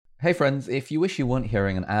Hey friends, if you wish you weren't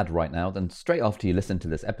hearing an ad right now, then straight after you listen to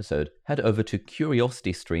this episode, head over to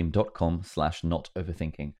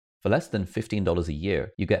curiositystream.com/notoverthinking. For less than $15 a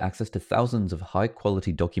year, you get access to thousands of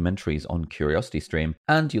high-quality documentaries on CuriosityStream,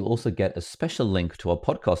 and you'll also get a special link to our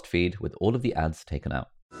podcast feed with all of the ads taken out.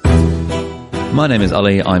 My name is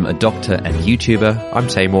Ali, I'm a doctor and YouTuber. I'm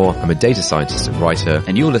Taimur, I'm a data scientist and writer,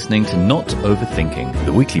 And you're listening to Not Overthinking,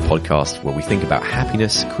 the weekly podcast where we think about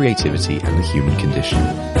happiness, creativity, and the human condition.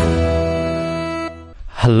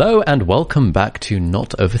 Hello and welcome back to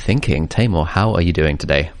Not Overthinking. Taimur, how are you doing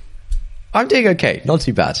today? I'm doing okay, not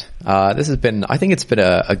too bad. I think it's been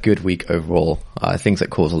a good week overall. Things at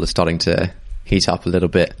Causal are starting to heat up a little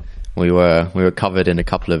bit. We were covered in a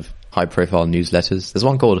couple of high-profile newsletters. There's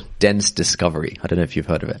one called Dense Discovery. I don't know if you've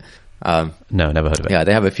heard of it. No, never heard of it. Yeah,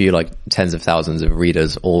 they have a few like tens of thousands of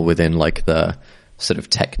readers, all within like the sort of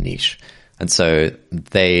tech niche. And so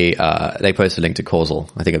they post a link to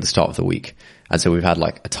Causal, I think, at the start of the week. And so we've had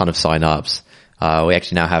like a ton of sign-ups. We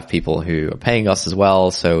actually now have people who are paying us as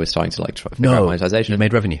well. So we're starting to like try to figure out monetization. You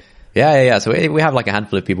made revenue. Yeah. So we have like a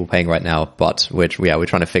handful of people paying right now, but we're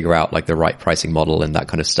trying to figure out like the right pricing model and that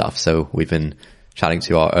kind of stuff. So we've been chatting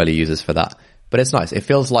to our early users for that. But it's nice. It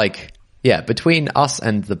feels like, between us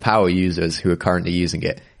and the power users who are currently using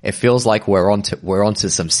it, it feels like we're onto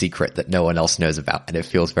some secret that no one else knows about, and it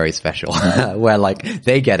feels very special. Where like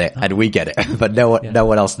they get it and we get it, but no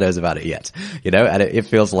one else knows about it yet. You know, and it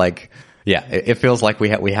feels like it feels like we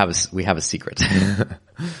have a secret.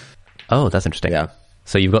 Oh, that's interesting. Yeah.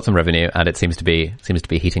 So you've got some revenue, and it seems to be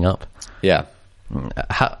heating up. Yeah.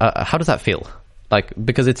 How does that feel? Like,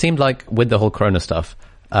 because it seemed like with the whole Corona stuff,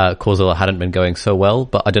 Causal hadn't been going so well.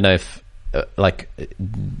 But I don't know if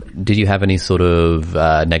did you have any sort of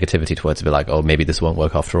negativity towards it? Be like, oh, maybe this won't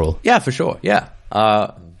work after all. Yeah, for sure. Yeah.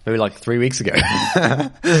 Maybe like 3 weeks ago. 3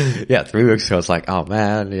 weeks ago, I was like, oh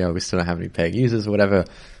man, we still don't have any paying users or whatever.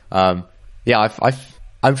 I'm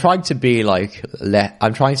trying to be like,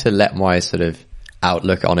 I'm trying to let my sort of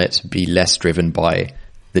outlook on it be less driven by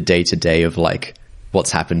the day to day of like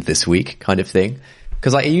what's happened this week kind of thing.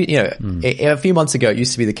 Cause like, a few months ago, it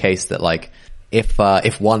used to be the case that like,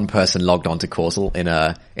 if one person logged onto Causal in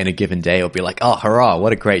a given day, it would be like, oh, hurrah,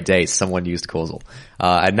 what a great day, someone used Causal.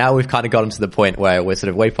 And now we've kind of gotten to the point where we're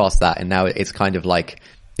sort of way past that. And now it's kind of like,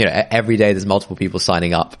 every day there's multiple people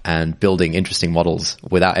signing up and building interesting models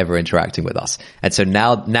without ever interacting with us. And so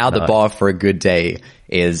now the bar for a good day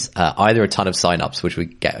is either a ton of signups, which we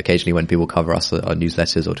get occasionally when people cover us on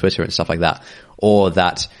newsletters or Twitter and stuff like that, or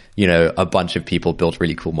that, a bunch of people built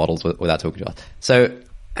really cool models without talking to us. So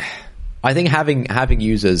I think having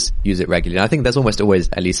users use it regularly, and I think there's almost always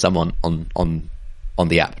at least someone on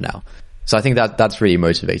the app now. So I think that's really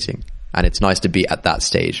motivating, and it's nice to be at that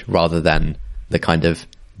stage rather than the kind of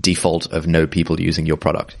default of no people using your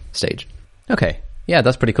product stage. Okay. Yeah,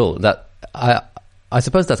 that's pretty cool. That I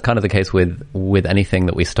suppose that's kind of the case with anything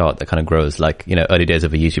that we start that kind of grows. Like, early days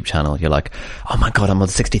of a YouTube channel, you're like, oh my God, I'm on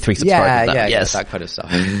 63 subscribers. Yes, that kind of stuff.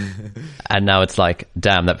 And now it's like,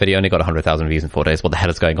 damn, that video only got 100,000 views in 4 days. What the hell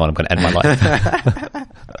is going on? I'm going to end my life.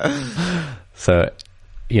 So,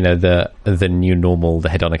 the new normal, the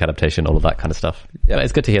hedonic adaptation, all of that kind of stuff. Yeah. But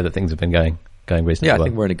it's good to hear that things have been going reasonably well. Yeah, I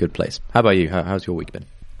think we're in a good place. How about you? How's your week been?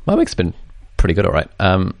 My week's been pretty good, all right.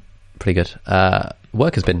 Pretty good.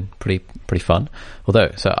 Work has been pretty fun.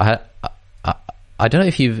 Although, so I don't know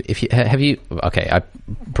if you have you. Okay, I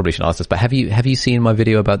probably shouldn't ask this, but have you seen my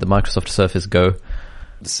video about the Microsoft Surface Go?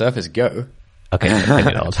 The Surface Go. Okay,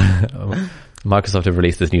 maybe not. Microsoft have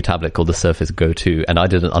released this new tablet called the Surface Go 2, and I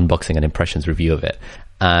did an unboxing and impressions review of it.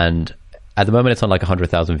 And at the moment, it's on like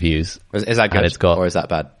 100,000 views. Is that good, or is that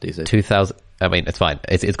bad? 2,000. I mean, it's fine.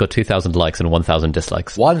 It's got 2,000 likes and 1,000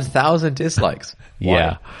 dislikes. 1,000 dislikes.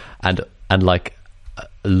 Yeah, and like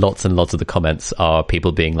lots and lots of the comments are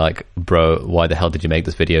people being like, bro, why the hell did you make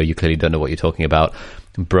this video? You clearly don't know what you're talking about.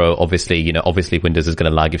 Bro, obviously Windows is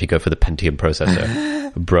going to lag if you go for the Pentium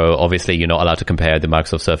processor. Bro, obviously you're not allowed to compare the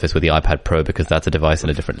Microsoft Surface with the iPad Pro because that's a device in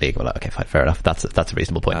a different league. We're like, okay, fine, fair enough. That's a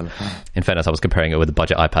reasonable point. In fairness, I was comparing it with the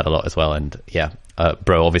budget iPad a lot as well. And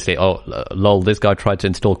bro, obviously, lol, this guy tried to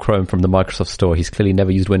install Chrome from the Microsoft store. He's clearly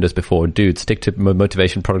never used Windows before. Dude, stick to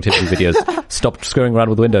motivation productivity videos. Stop screwing around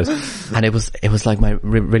with Windows. And it was like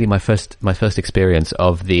my first experience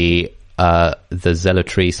of the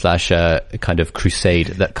zealotry / kind of crusade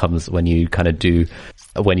that comes when you kind of do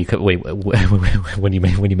when you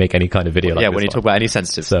make any kind of video like this. When you talk about any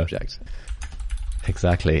sensitive subject.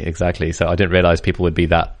 Exactly. So I didn't realize people would be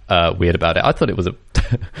that weird about it. I thought it was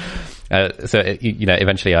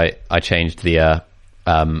eventually I changed the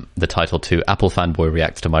the title to "Apple Fanboy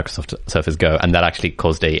Reacts to Microsoft Surface Go," and that actually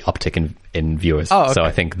caused a uptick in viewers. Oh, okay. So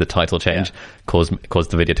I think the title change caused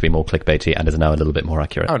the video to be more clickbaity and is now a little bit more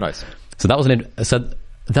accurate. Oh, nice. So that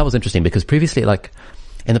was interesting because previously, like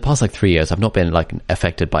in the past 3 years, I've not been like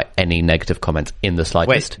affected by any negative comments in the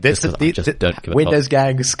slightest. Wait, Windows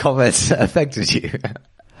Gang's comments affected you?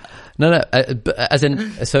 No, but as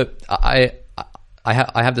in, so I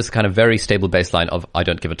have this kind of very stable baseline of I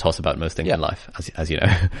don't give a toss about most things in life, as you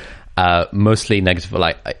know. Mostly negative,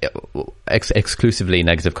 like exclusively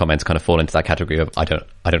negative comments kind of fall into that category of I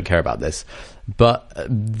don't care about this. But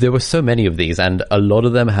there were so many of these, and a lot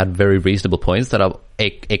of them had very reasonable points that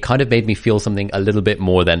it kind of made me feel something a little bit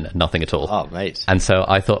more than nothing at all. Oh, mate! And so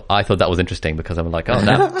I thought that was interesting because I'm like, oh,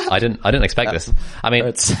 no, I didn't expect this. I mean,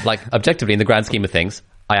 it's like objectively in the grand scheme of things,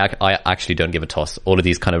 I actually don't give a toss. All of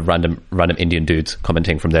these kind of random Indian dudes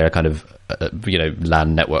commenting from their kind of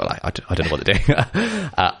LAN network, like, I don't know what they're doing.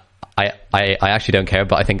 I actually don't care,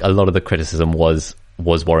 but I think a lot of the criticism was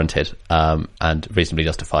warranted and reasonably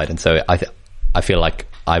justified. And so I feel like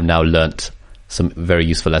I've now learnt some very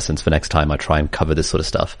useful lessons for next time I try and cover this sort of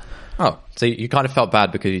stuff. Oh, so you kind of felt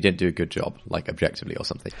bad because you didn't do a good job, like objectively or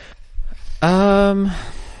something?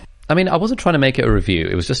 I mean, I wasn't trying to make it a review.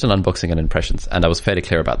 It was just an unboxing and impressions, and I was fairly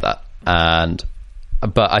clear about that.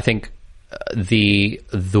 But I think the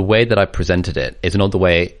way that I presented it is not the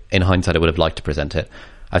way, in hindsight, I would have liked to present it.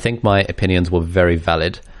 I think my opinions were very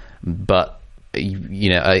valid, but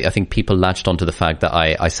I think people latched onto the fact that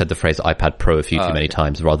I said the phrase iPad Pro a few too many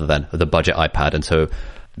times rather than the budget iPad, and so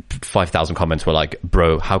 5,000 comments were like,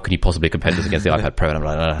 bro, how can you possibly compare this against the iPad Pro? And I'm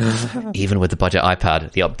like, even with the budget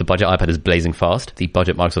iPad, the budget iPad is blazing fast. The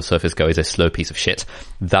budget Microsoft Surface Go is a slow piece of shit.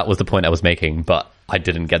 That was the point I was making, but I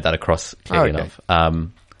didn't get that across clearly enough.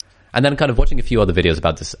 And then kind of watching a few other videos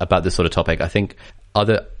about this sort of topic, I think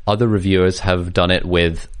other reviewers have done it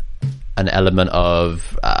with an element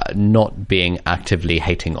of not being actively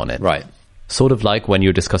hating on it. Right. Sort of like when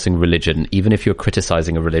you're discussing religion, even if you're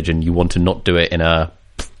criticizing a religion, you want to not do it in a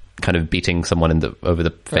kind of beating someone over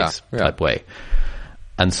the face type way.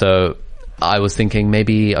 And so I was thinking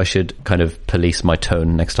maybe I should kind of police my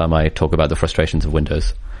tone next time I talk about the frustrations of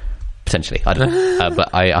Windows. Potentially, I don't know.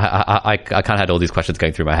 But I kind of had all these questions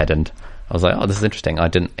going through my head, and I was like, oh, this is interesting. I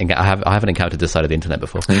haven't encountered this side of the internet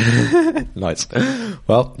before. Nice.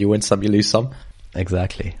 Well, you win some, you lose some.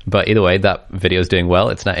 Exactly. But either way, that video is doing well.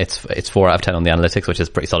 It's 4 out of 10 on the analytics, which is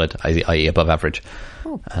pretty solid, i.e. above average,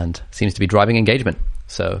 and seems to be driving engagement.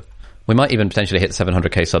 So we might even potentially hit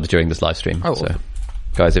 700k subs during this live stream. Oh. So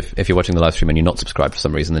guys, if you're watching the live stream and you're not subscribed for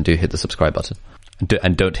some reason, then do hit the subscribe button.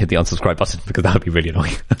 And don't hit the unsubscribe button because that would be really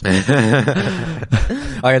annoying.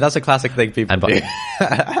 Okay, that's a classic thing people do.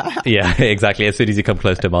 Yeah, exactly. As soon as you come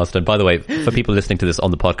close to a milestone. By the way, for people listening to this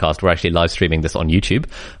on the podcast, we're actually live streaming this on YouTube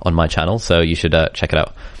on my channel, so you should check it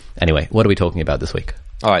out. Anyway, what are we talking about this week?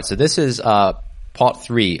 All right, so this is part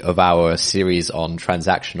 3 of our series on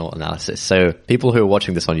transactional analysis. So people who are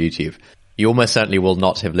watching this on YouTube, you almost certainly will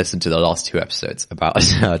not have listened to the last 2 episodes about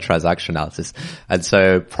transaction analysis. And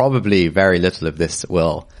so probably very little of this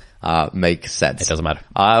will make sense. It doesn't matter.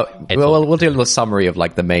 We'll do a little summary of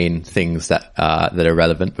like the main things that are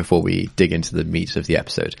relevant before we dig into the meat of the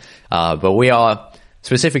episode. But we are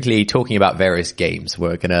specifically talking about various games.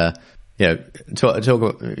 We're going to,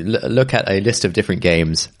 look at a list of different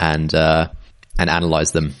games and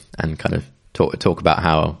analyze them and kind of talk about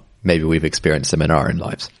how maybe we've experienced them in our own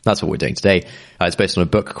lives. That's what we're doing today. It's based on a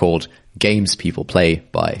book called Games People Play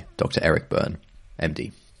by Dr. Eric Berne,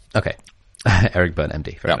 MD. Okay. Eric Berne,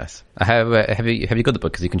 MD. Very nice. Have you got the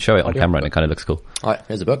book? Because you can show it on camera and it kind of looks cool. All right,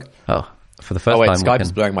 here's the book. Oh, for the first time. Skype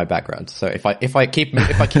is blurring my background. So if I keep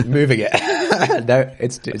moving it, no,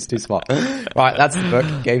 it's too smart. Right, that's the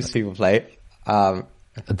book. Games People Play.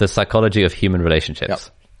 The Psychology of Human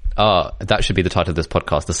Relationships. Yep. That should be the title of this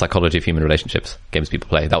podcast, The Psychology of Human Relationships, Games People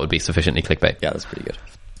Play. That would be sufficiently clickbait. Yeah, that's pretty good.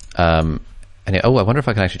 I wonder if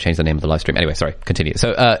I can actually change the name of the live stream. Anyway, sorry, continue.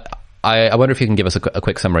 So, I wonder if you can give us a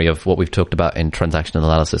quick summary of what we've talked about in transactional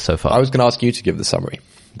analysis so far. I was going to ask you to give the summary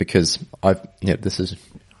because I've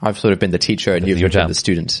sort of been the teacher and you've been the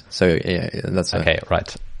student. So yeah, that's okay.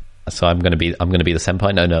 Right. So I'm going to be the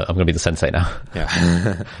senpai. No, I'm going to be the sensei now.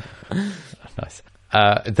 Yeah. Nice.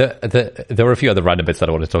 There were a few other random bits that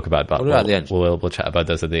I want to talk about, but at the end. We'll chat about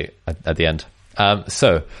those at the end.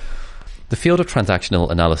 So the field of transactional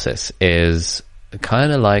analysis is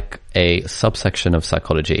kind of like a subsection of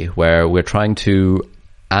psychology where we're trying to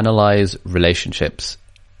analyze relationships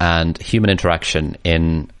and human interaction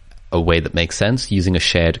in a way that makes sense using a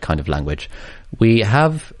shared kind of language. We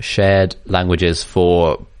have shared languages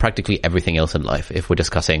for practically everything else in life. If we're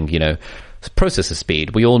discussing, processor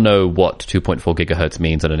speed. We all know what 2.4 gigahertz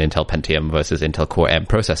means on an Intel Pentium versus Intel Core M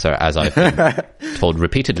processor, as I've been told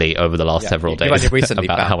repeatedly over the last several days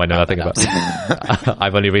about how I know nothing about it.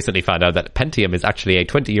 I've only recently found out that Pentium is actually a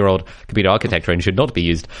 20-year-old computer architecture and should not be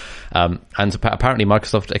used. And apparently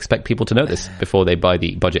Microsoft expect people to know this before they buy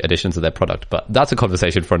the budget editions of their product. But that's a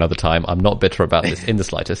conversation for another time. I'm not bitter about this in the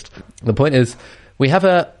slightest. The point is, we have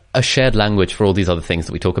a shared language for all these other things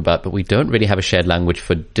that we talk about, but we don't really have a shared language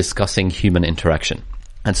for discussing human interaction.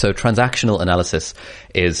 And so transactional analysis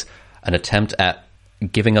is an attempt at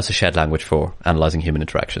giving us a shared language for analyzing human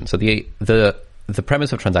interaction. So the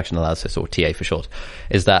premise of transactional analysis, or TA for short,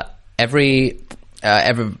 is that every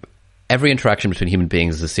interaction between human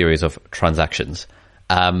beings is a series of transactions.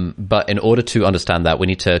 But in order to understand that, we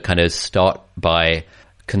need to kind of start by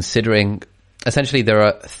considering, essentially, there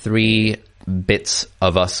are three bits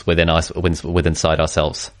of us inside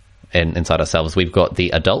ourselves. We've got the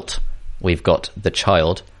adult, we've got the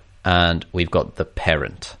child, and we've got the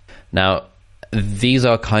parent. Now, these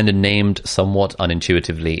are kind of named somewhat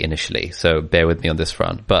unintuitively initially, so bear with me on this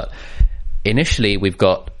front. But initially, we've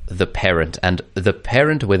got the parent, and the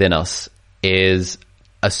parent within us is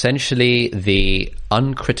essentially the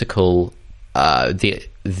uncritical,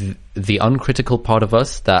 the uncritical part of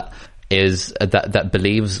us that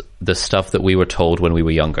believes the stuff that we were told when we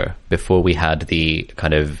were younger, before we had the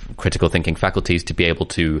kind of critical thinking faculties to be able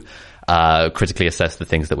to critically assess the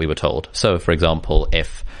things that we were told. So, for example,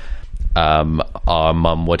 if our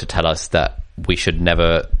mum were to tell us that we should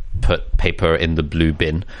never put paper in the blue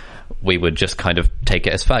bin, we would just kind of take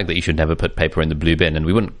it as fact that you should never put paper in the blue bin, and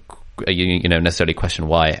we wouldn't necessarily question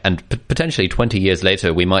why. And potentially 20 years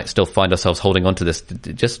later, we might still find ourselves holding on to this,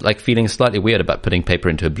 just like feeling slightly weird about putting paper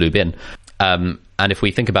into a blue bin. And if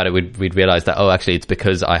we think about it, we'd realize that, actually, it's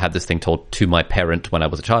because I had this thing told to my parent when I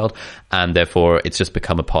was a child, and therefore it's just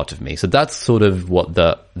become a part of me. So that's sort of what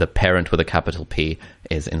the parent with a capital P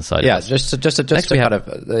is inside of us. You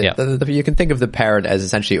can think of the parent as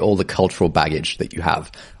essentially all the cultural baggage that you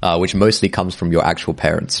have, which mostly comes from your actual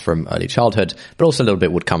parents from early childhood, but also a little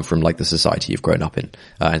bit would come from like the society you've grown up in,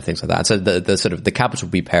 and things like that. So the sort of the capital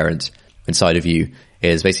B parent inside of you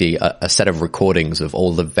is basically a set of recordings of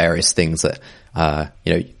all the various things that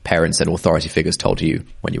parents and authority figures told you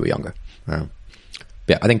when you were younger.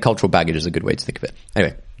 Yeah, I think cultural baggage is a good way to think of it.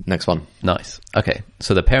 Anyway, next one. Nice. Okay,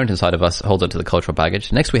 so the parent inside of us holds on to the cultural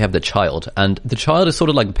baggage. Next, we have the child, and the child is sort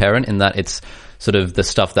of like the parent in that it's sort of the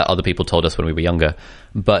stuff that other people told us when we were younger.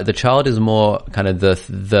 But the child is more kind of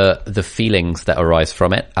the feelings that arise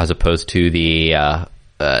from it, as opposed to the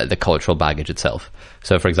cultural baggage itself.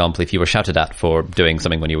 So, for example, if you were shouted at for doing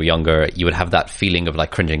something when you were younger, you would have that feeling of like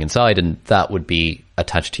cringing inside, and that would be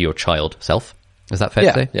attached to your child self. Is that fair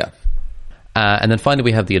to say? Yeah. And then finally,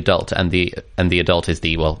 we have the adult, and the adult is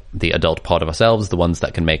the adult part of ourselves, the one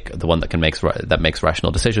that makes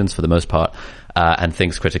rational decisions for the most part, and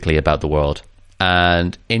thinks critically about the world.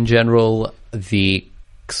 And in general, the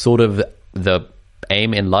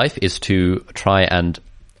aim in life is to try and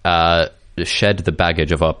shed the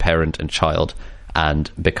baggage of our parent and child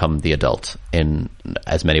and become the adult in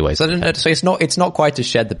as many ways. So it's not quite to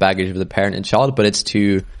shed the baggage of the parent and child, but it's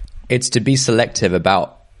to be selective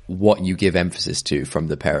about what you give emphasis to from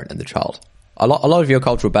the parent and the child. A lot of your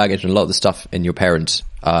cultural baggage and a lot of the stuff in your parent,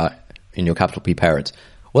 in your capital P parent,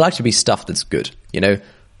 will actually be stuff that's good.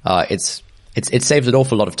 It saves an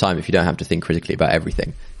awful lot of time if you don't have to think critically about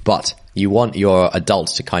everything. But you want your adult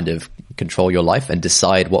to kind of control your life and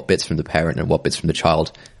decide what bits from the parent and what bits from the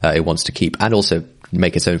child it wants to keep, and also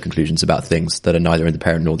make its own conclusions about things that are neither in the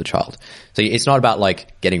parent nor the child. So it's not about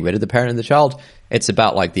like getting rid of the parent and the child. It's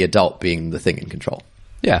about like the adult being the thing in control.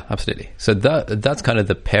 Yeah, absolutely. So that's kind of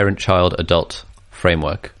the parent-child-adult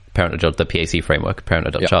framework, parent-adult, the PAC framework,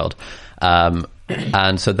 parent-adult-child.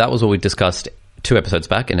 And so that was what we discussed 2 episodes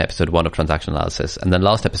back in episode 1 of Transactional Analysis. And then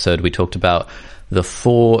last episode, we talked about the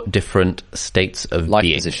 4 different states of life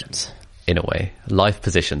being. Positions. In a way. Life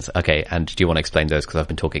positions. Okay, and do you want to explain those? Because I've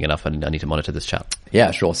been talking enough and I need to monitor this chat.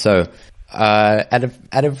 Yeah, sure. So at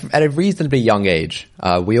a reasonably young age,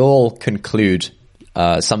 we all conclude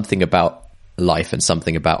something about life and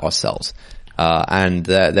something about ourselves. And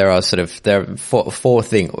there are four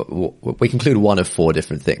things. We conclude one of 4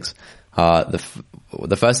 different things.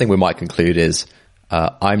 The first thing we might conclude is,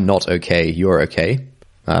 I'm not okay, you're okay.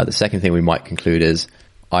 The second thing we might conclude is,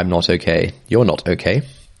 I'm not okay, you're not okay.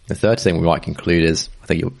 The third thing we might conclude is, I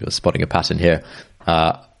think you're spotting a pattern here,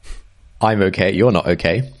 I'm okay, you're not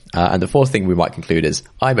okay. And the fourth thing we might conclude is,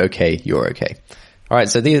 I'm okay, you're okay. All right,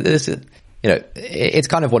 so this is, it's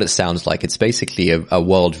kind of what it sounds like. It's basically a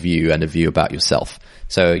worldview and a view about yourself.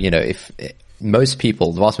 So, if most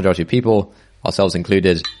people, the vast majority of people, ourselves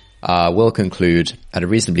included, will conclude at a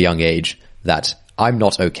reasonably young age that I'm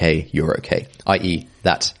not okay, you're okay. I.e.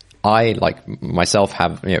 that I, like myself,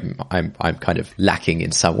 have, I'm kind of lacking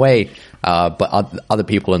in some way, but other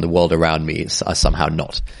people in the world around me are somehow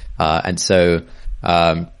not. And so,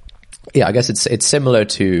 I guess it's similar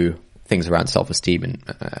to things around self-esteem and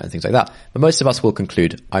things like that. But most of us will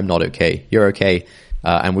conclude, I'm not okay, you're okay,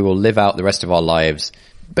 and we will live out the rest of our lives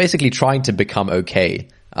basically trying to become okay,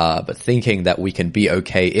 but thinking that we can be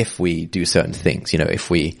okay if we do certain things, if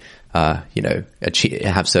we, have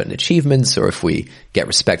certain achievements, or if we get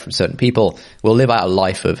respect from certain people. We'll live out a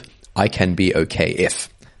life of, I can be okay if,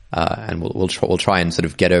 and we'll try and sort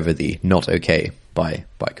of get over the not okay by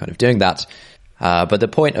kind of doing that. But the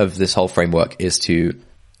point of this whole framework is to,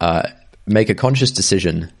 make a conscious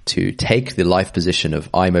decision to take the life position of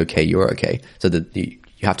I'm okay, you're okay. So that you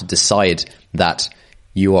have to decide that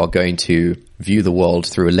you are going to view the world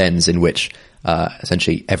through a lens in which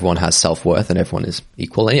essentially everyone has self-worth and everyone is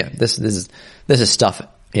equal. And this is stuff,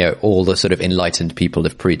 all the sort of enlightened people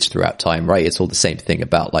have preached throughout time, right? It's all the same thing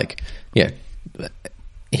about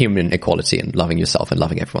human equality and loving yourself and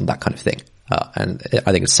loving everyone, that kind of thing. And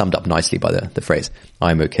I think it's summed up nicely by the phrase,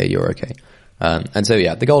 I'm okay, you're okay. And so,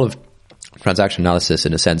 the goal of transaction analysis,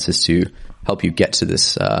 in a sense, is to help you get to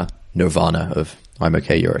this nirvana of I'm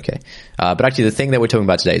okay, you're okay. But actually, the thing that we're talking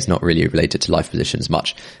about today is not really related to life positions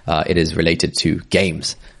much. It is related to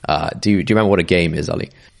games. Do you remember what a game is,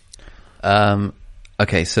 Ali?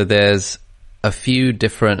 Okay, so there's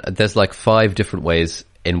like 5 different ways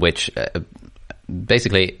in which,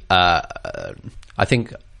 basically, I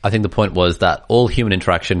think the point was that all human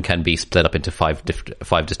interaction can be split up into 5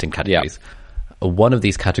 distinct categories. Yeah. One of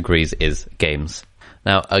these categories is games.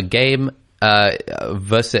 Now, a game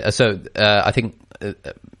versus. So I think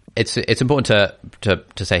it's important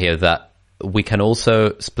to say here that we can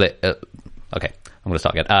also split. Okay, I'm going to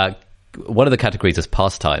start again. One of the categories is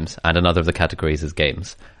pastimes, and another of the categories is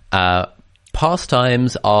games.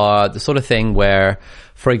 Pastimes are the sort of thing where,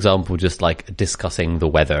 for example, just like discussing the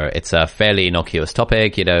weather. It's a fairly innocuous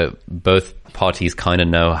topic. Both parties kind of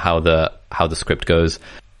know how the script goes.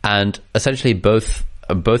 And essentially both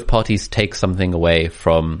parties take something away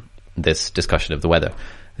from this discussion of the weather.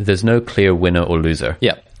 There's no clear winner or loser.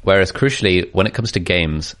 Yeah. Whereas crucially, when it comes to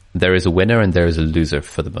games, there is a winner and there is a loser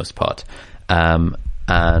for the most part.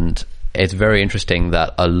 And it's very interesting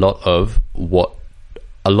that a lot of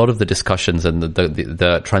the discussions and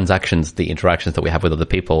the transactions, the interactions that we have with other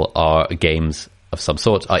people are games of some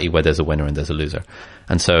sort, i.e. where there's a winner and there's a loser.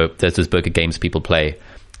 And so there's this book of games people play,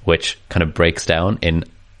 which kind of breaks down in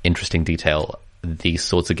interesting detail these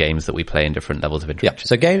sorts of games that we play in different levels of interaction.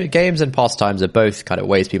 Yeah. So games and pastimes are both kind of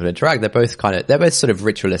ways people interact. They're both sort of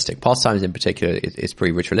ritualistic. Pastimes in particular is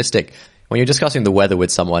pretty ritualistic. When you're discussing the weather with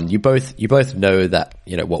someone, you both know that,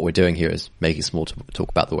 what we're doing here is making small talk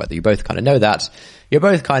about the weather. You both kind of know that. You're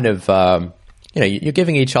both kind of, you're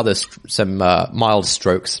giving each other some, mild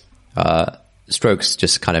strokes. Strokes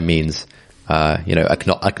just kind of means,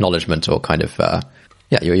 acknowledgement or kind of,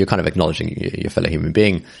 you're kind of acknowledging your fellow human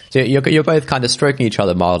being. So you're both kind of stroking each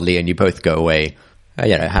other mildly, and you both go away,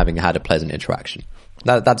 having had a pleasant interaction.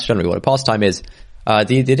 That's generally what a pastime is.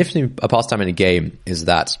 The difference between a pastime and a game is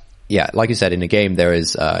that, like you said, in a game there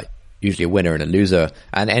is usually a winner and a loser,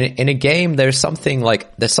 and in a game there's something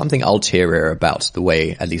ulterior about the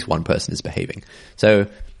way at least one person is behaving. So,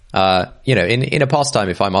 in a pastime,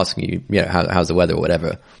 if I'm asking you, how's the weather or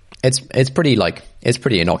whatever, it's pretty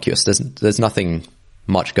innocuous. There's nothing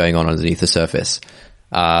much going on underneath the surface.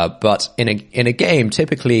 But in a game,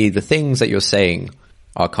 typically the things that you're saying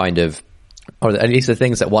are kind of, or at least the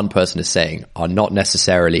things that one person is saying are not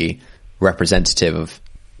necessarily representative of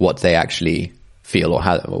what they actually feel or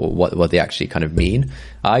what they actually kind of mean.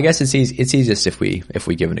 I guess it's easiest if we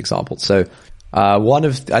give an example. So, I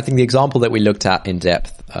think the example that we looked at in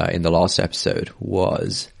depth, in the last episode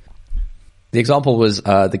was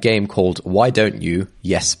the game called Why Don't You?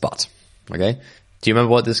 Yes, But. Okay. Do you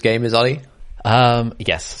remember what this game is, Ali?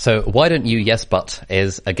 Yes. So Why Don't You? Yes, But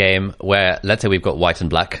is a game where, let's say we've got white and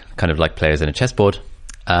black, kind of like players in a chessboard.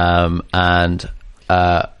 And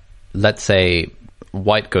let's say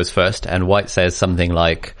white goes first, and white says something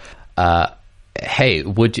like, white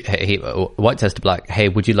says to black, hey,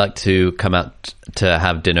 would you like to come out to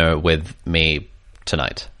have dinner with me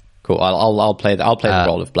tonight? Cool. I'll play the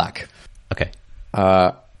role of black. Okay.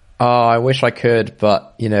 I wish I could,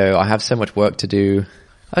 but, I have so much work to do.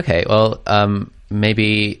 Okay, well,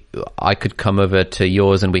 maybe I could come over to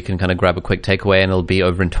yours and we can kind of grab a quick takeaway, and it'll be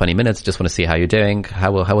over in 20 minutes. Just want to see how you're doing.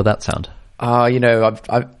 How will that sound?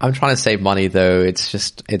 I'm trying to save money though. It's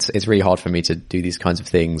just, it's really hard for me to do these kinds of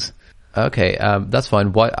things. Okay, that's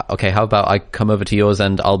fine. How about I come over to yours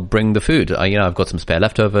and I'll bring the food? I've got some spare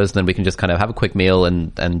leftovers, and then we can just kind of have a quick meal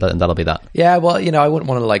and that'll be that. Yeah, well, I wouldn't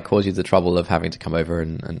want to like cause you the trouble of having to come over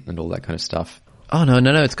and all that kind of stuff. Oh, no,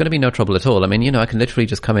 it's going to be no trouble at all. I mean, I can literally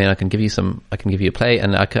just come in, I can give you a plate,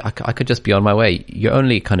 and I could just be on my way. You're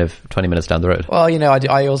only kind of 20 minutes down the road. Well,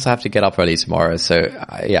 I also have to get up early tomorrow, so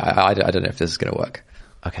I don't know if this is going to work.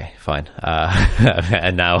 Okay, fine.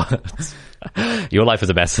 And now your life is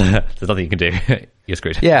a mess. There's nothing you can do. You're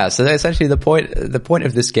screwed. Yeah, so essentially the point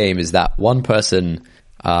of this game is that one person,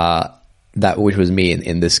 which was me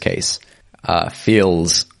in this case,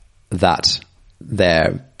 feels that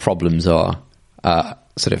their problems are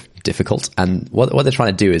sort of difficult, and what they're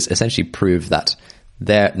trying to do is essentially prove that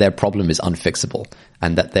their problem is unfixable,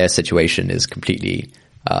 and that their situation is completely,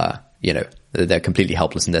 they're completely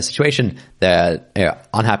helpless in their situation. They're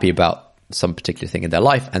unhappy about some particular thing in their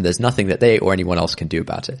life, and there's nothing that they or anyone else can do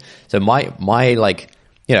about it. So my like,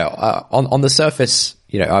 on the surface,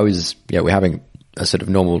 we're having a sort of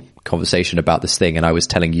normal conversation about this thing, and I was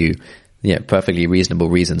telling you, perfectly reasonable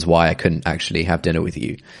reasons why I couldn't actually have dinner with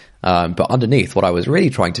you. But underneath, what I was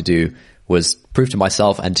really trying to do was prove to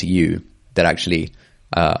myself and to you that actually,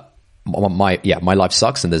 my life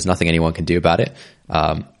sucks and there's nothing anyone can do about it.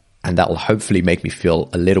 And that will hopefully make me feel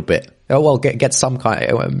a little bit, get some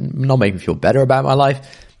kind, not make me feel better about my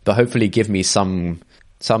life, but hopefully give me some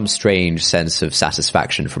strange sense of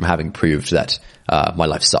satisfaction from having proved that, my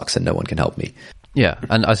life sucks and no one can help me. Yeah.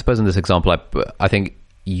 And I suppose in this example, I think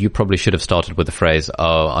you probably should have started with the phrase,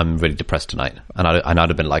 "Oh, I'm really depressed tonight," and I'd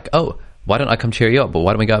have been like, "Oh, why don't I come cheer you up? But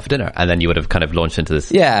why don't we go out for dinner?" And then you would have kind of launched into this,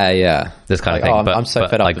 this kind of thing. Oh, I'm so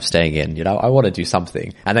fed up of staying in. I want to do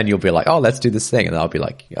something, and then you'll be like, "Oh, let's do this thing," and I'll be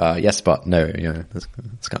like, "Yes, but no," this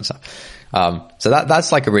kind of stuff. So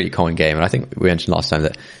that's like a really common game, and I think we mentioned last time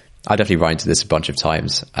that I definitely run into this a bunch of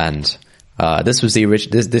times, and this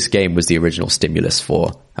game was the original stimulus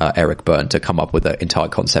for Eric Byrne to come up with the entire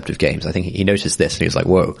concept of games. I think he noticed this and he was like,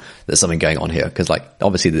 "Whoa, there's something going on here." Because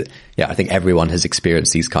obviously, I think everyone has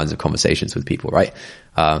experienced these kinds of conversations with people, right?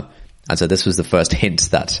 And so this was the first hint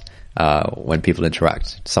that when people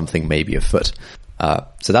interact, something may be afoot.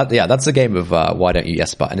 So that's the game of Why Don't You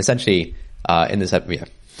Yes But? And essentially, in this episode,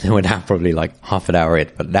 we're now probably like half an hour in,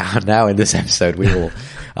 but now in this episode, we will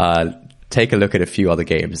take a look at a few other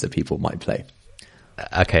games that people might play.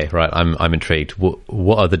 Okay, right. I'm intrigued.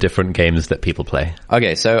 What are the different games that people play?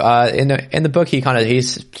 Okay, so in the book, he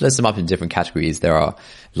splits them up in different categories. There are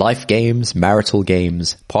life games, marital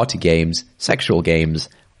games, party games, sexual games,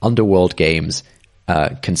 underworld games,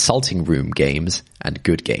 consulting room games, and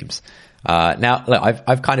good games. Now, look,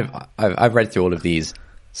 I've read through all of these.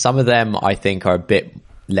 Some of them I think are a bit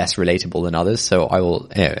less relatable than others. So I will,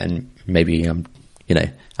 and maybe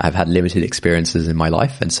I've had limited experiences in my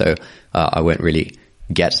life, and so I won't really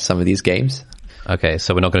get some of these games. Okay,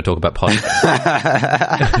 so we're not going to talk about potty.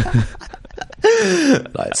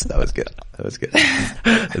 Nice, that was good.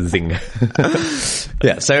 Zing.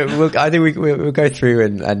 Yeah, so I think we'll go through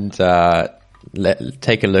and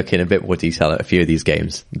take a look in a bit more detail at a few of these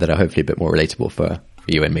games that are hopefully a bit more relatable for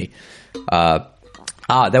you and me.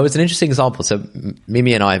 There was an interesting example. So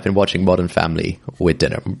Mimi and I have been watching Modern Family with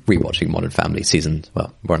dinner, rewatching Modern Family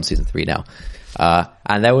we're on season 3 now.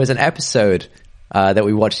 And there was an episode that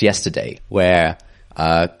we watched yesterday where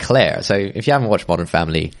Claire, so if you haven't watched Modern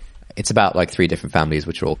Family, it's about like 3 different families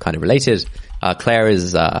which are all kind of related. Claire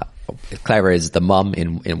is the mum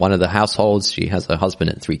in one of the households. She has a husband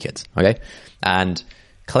and 3 kids. Okay. And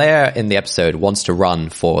Claire in the episode wants to run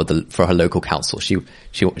for her local council. She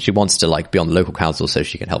wants to like be on the local council so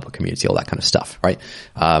she can help her community, all that kind of stuff, right?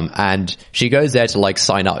 And she goes there to like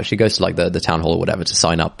sign up. She goes to like the town hall or whatever to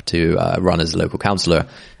sign up to run as a local councillor.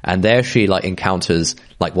 And there she like encounters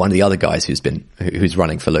like one of the other guys who's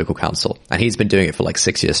running for local council, and he's been doing it for like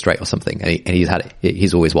 6 years straight or something, and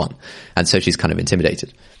he's always won. And so she's kind of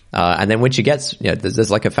intimidated. And then when she gets,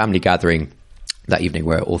 there's like a family gathering that evening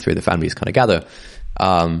where all 3 of the families kind of gather.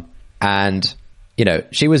 And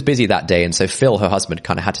she was busy that day, and so Phil, her husband,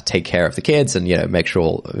 kind of had to take care of the kids and make sure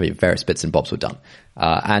all various bits and bobs were done.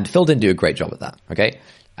 And Phil didn't do a great job at that. Okay,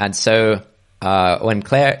 and so when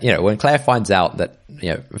Claire finds out that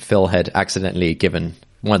Phil had accidentally given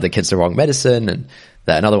one of the kids the wrong medicine, and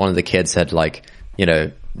that another one of the kids had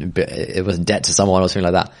it was in debt to someone or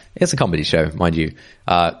something like that. It's a comedy show, mind you.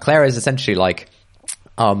 Claire is essentially like,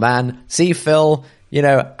 "Oh man, see Phil,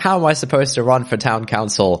 how am I supposed to run for town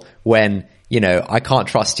council when, I can't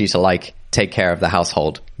trust you to like take care of the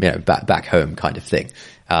household, back home kind of thing."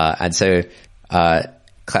 And so,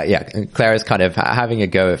 Claire is kind of having a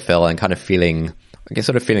go at Phil and kind of feeling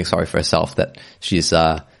sorry for herself that she's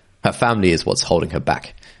her family is what's holding her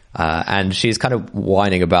back. And she's kind of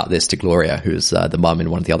whining about this to Gloria, who's the mum in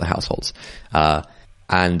one of the other households.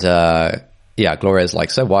 Gloria's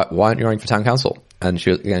like, so why aren't you running for town council? And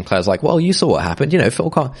Claire's like, well, you saw what happened.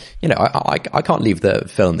 Phil can't, I can't leave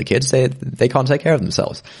Phil and the kids. They can't take care of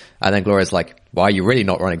themselves. And then Gloria's like, why are you really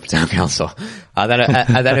not running for town council? And then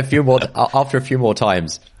after a few more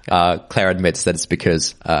times, Claire admits that it's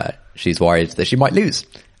because, she's worried that she might lose.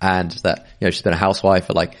 And that, she's been a housewife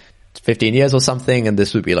for like 15 years or something. And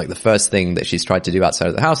this would be like the first thing that she's tried to do outside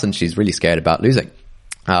of the house. And she's really scared about losing.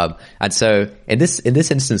 And so in this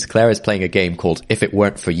instance, Claire is playing a game called If It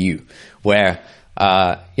Weren't For You, where,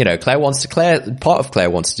 part of Claire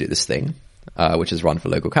wants to do this thing, which is run for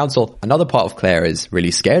local council. Another part of Claire is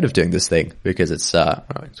really scared of doing this thing because it's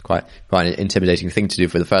quite an intimidating thing to do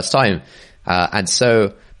for the first time. And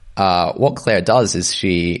so, what Claire does is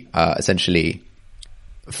she, essentially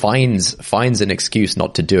finds an excuse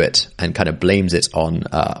not to do it and kind of blames it on,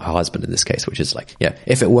 her husband in this case, which is like,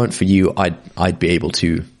 if it weren't for you, I'd be able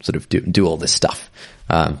to sort of do all this stuff.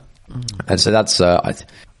 And so that's,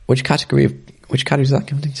 which category is that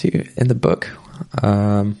coming into in the book?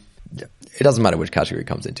 It doesn't matter which category it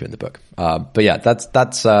comes into in the book. But yeah,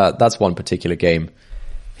 that's one particular game.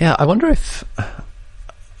 Yeah. I wonder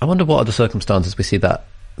what other circumstances we see that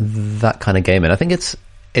kind of game in. I think it's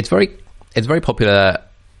very popular,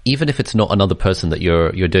 even if it's not another person that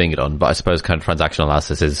you're doing it on. But I suppose kind of transactional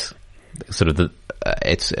analysis is sort of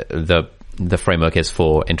the framework is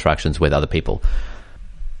for interactions with other people.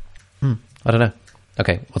 I don't know.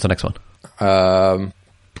 Okay, what's the next one?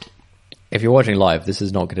 If you're watching live, this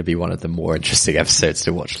is not going to be one of the more interesting episodes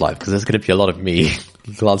to watch live because there's going to be a lot of me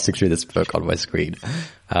glancing through this book on my screen.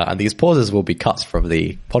 And these pauses will be cut from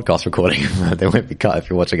the podcast recording. They won't be cut if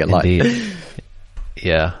you're watching it live. Indeed.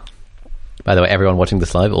 Yeah. By the way, everyone watching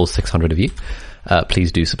this live, all 600 of you,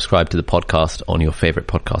 please do subscribe to the podcast on your favorite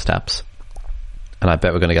podcast apps. And I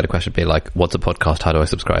bet we're going to get a question be like, what's a podcast? How do I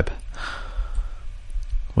subscribe?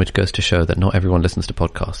 Which goes to show that not everyone listens to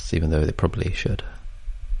podcasts, even though they probably should.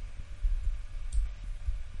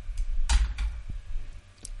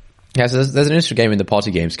 Yeah, so there's an interesting game in the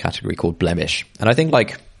party games category called Blemish. And I think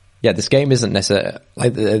this game isn't necessarily,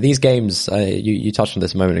 these games, you touched on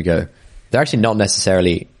this a moment ago, they're actually not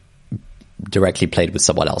necessarily directly played with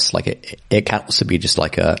someone else. Like it can also be just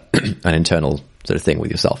like an internal sort of thing with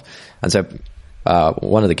yourself. And so,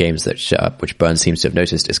 one of the games that, which Burns seems to have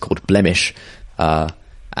noticed is called Blemish. Okay,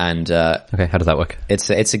 how does that work?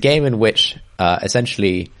 It's a game in which,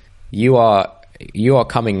 essentially you are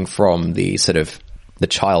coming from the sort of the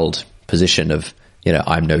child position of,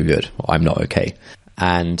 I'm no good, or I'm not okay.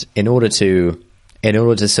 And in order to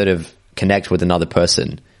sort of connect with another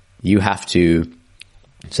person, you have to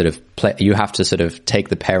sort of take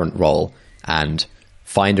the parent role and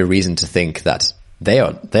find a reason to think that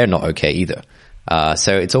they're not okay either.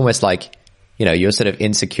 So it's almost like, you're sort of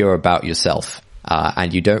insecure about yourself,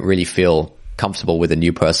 and you don't really feel comfortable with a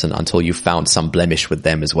new person until you've found some blemish with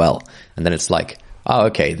them as well. And then it's like, oh,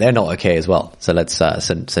 okay, they're not okay as well. So let's, now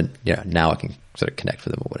I can sort of connect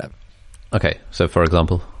with them or whatever. Okay. So for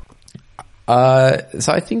example?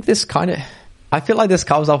 So I think I feel like this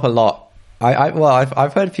comes up a lot.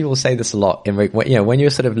 I've heard people say this a lot when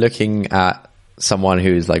you're sort of looking at someone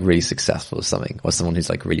who's like really successful or something, or someone who's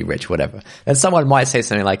like really rich, whatever. And someone might say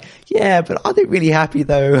something like, yeah, but are they really happy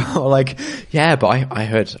though? Or like, yeah, but I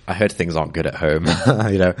heard things aren't good at home,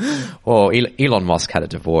 or Elon Musk had a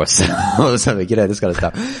divorce or something, this kind of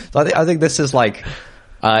stuff. So I think this is like,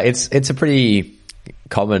 it's a pretty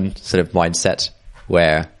common sort of mindset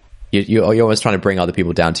where you're always trying to bring other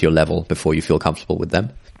people down to your level before you feel comfortable with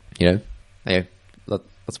them.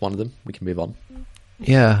 That's one of them. We can move on.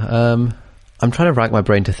 Yeah. I'm trying to rack my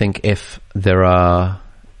brain to think if there are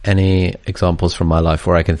any examples from my life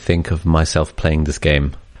where I can think of myself playing this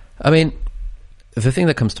game. I mean, the thing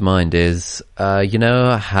that comes to mind is,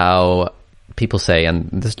 how people say, and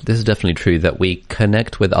this is definitely true, that we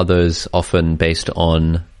connect with others often based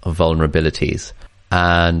on vulnerabilities,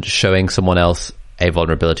 and showing someone else a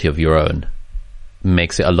vulnerability of your own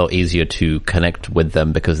makes it a lot easier to connect with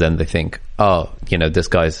them, because then they think, oh, this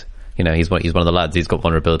guy's, he's one of the lads, he's got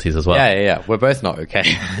vulnerabilities as well. Yeah. We're both not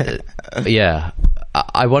okay. Yeah.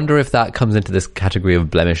 I wonder if that comes into this category of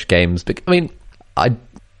blemish games. I mean,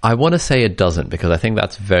 I want to say it doesn't, because I think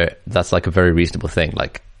that's like a very reasonable thing.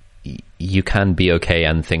 Like, you can be okay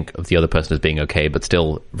and think of the other person as being okay, but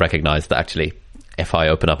still recognize that actually if I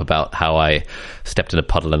open up about how I stepped in a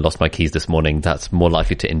puddle and lost my keys this morning, that's more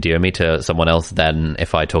likely to endear me to someone else than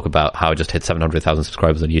if I talk about how I just hit 700,000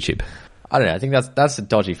 subscribers on YouTube. I don't know. I think that's a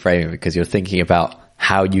dodgy framing, because you're thinking about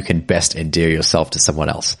how you can best endear yourself to someone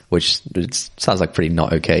else, which sounds like pretty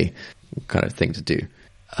not okay kind of thing to do.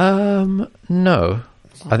 No,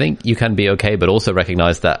 I think you can be okay, but also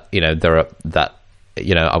recognize that,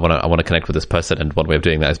 I want to connect with this person, and one way of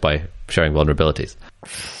doing that is by sharing vulnerabilities.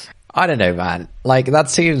 I don't know, man. Like, that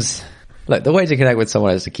seems like the way to connect with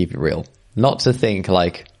someone is to keep it real, not to think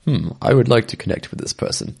like, I would like to connect with this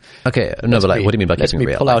person. Okay, no, but like, what do you mean by keeping it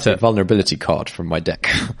real? Let me pull out a vulnerability card from my deck.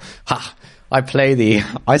 Ha!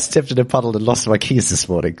 I stepped in a puddle and lost my keys this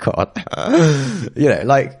morning card.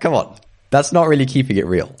 Come on. That's not really keeping it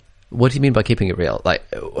real. What do you mean by keeping it real? Like,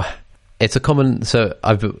 it's a common. So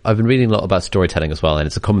I've been reading a lot about storytelling as well, and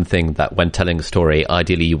it's a common thing that when telling a story,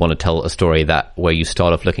 ideally you want to tell a story where you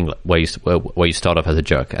start off where you start off as a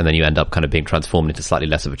jerk, and then you end up kind of being transformed into slightly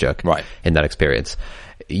less of a jerk, right, in that experience.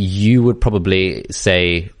 You would probably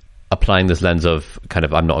say, applying this lens of kind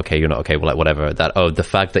of, I'm not okay, you're not okay, well, like whatever, that, the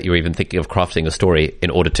fact that you're even thinking of crafting a story in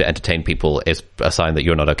order to entertain people is a sign that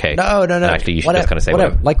you're not okay. No. And actually, you should just kind of say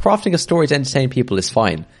whatever. Like, crafting a story to entertain people is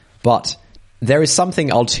fine, but there is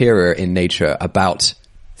something ulterior in nature about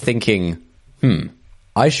thinking,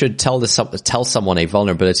 I should tell someone a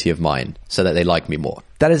vulnerability of mine so that they like me more.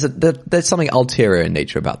 There's something ulterior in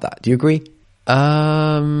nature about that. Do you agree?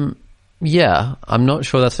 Yeah, I'm not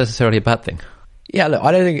sure that's necessarily a bad thing. Yeah, look,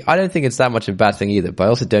 I don't think it's that much of a bad thing either, but I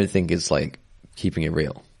also don't think it's like keeping it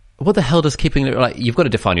real. What the hell does keeping it, like, you've got to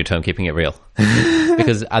define your term keeping it real.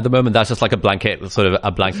 Because at the moment that's just like a blanket,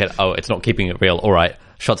 it's not keeping it real, all right,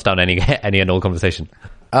 shuts down any and all conversation.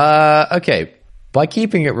 Okay. By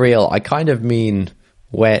keeping it real, I kind of mean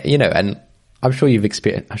where, and I'm sure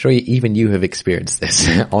even you have experienced this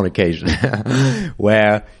on occasion,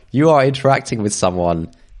 where you are interacting with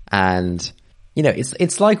someone and,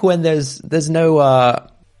 it's like when there's no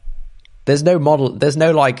model, there's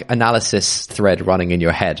no like analysis thread running in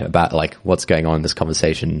your head about like what's going on in this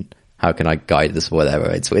conversation. How can I guide this, whatever?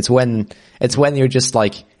 It's when you're just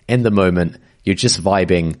like in the moment, you're just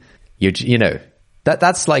vibing,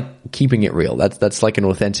 that's like keeping it real. That's like an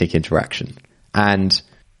authentic interaction. And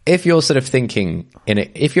if you're sort of thinking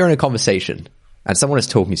if you're in a conversation and someone is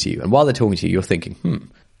talking to you, and while they're talking to you, you're thinking,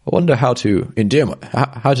 I wonder how to endear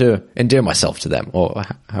myself to them, or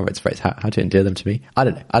how it's phrased, how to endear them to me. I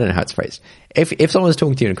don't know how it's phrased. If someone's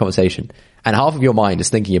talking to you in a conversation and half of your mind is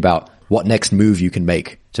thinking about what next move you can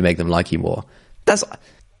make to make them like you more, that's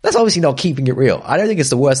obviously not keeping it real. I don't think it's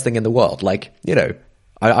the worst thing in the world. Like,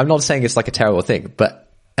 I'm not saying it's like a terrible thing,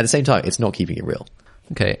 but at the same time, it's not keeping it real.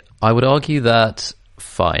 Okay. I would argue that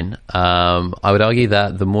fine. I would argue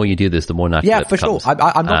that the more you do this, the more natural it becomes. Sure.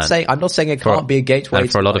 I'm not saying it can't be a gateway.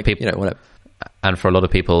 And for a lot of people, whatever. And for a lot of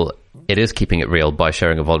people, it is keeping it real by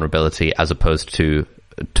sharing a vulnerability as opposed to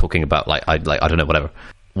talking about I don't know, whatever.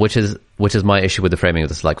 Which is my issue with the framing of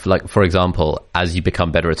this. Like for example, as you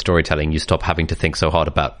become better at storytelling, you stop having to think so hard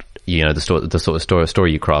about the sort of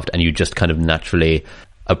story you craft, and you just kind of naturally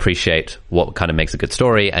appreciate what kind of makes a good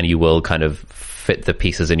story, and you will kind of fit the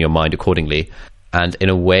pieces in your mind accordingly. And in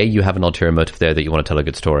a way, you have an ulterior motive there that you want to tell a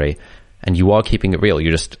good story, and you are keeping it real.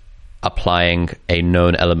 You're just applying a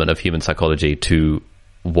known element of human psychology to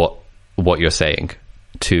what you're saying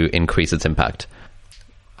to increase its impact,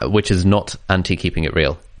 which is not anti-keeping it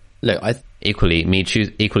real. Look, equally me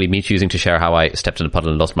choosing to share how I stepped in a puddle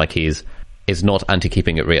and lost my keys is not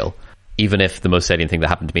anti-keeping it real. Even if the most salient thing that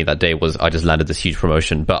happened to me that day was I just landed this huge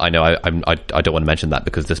promotion, but I know I don't want to mention that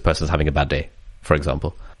because this person's having a bad day, for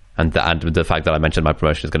example. And the fact that I mentioned my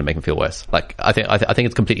promotion is going to make him feel worse. Like, I think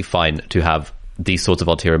it's completely fine to have these sorts of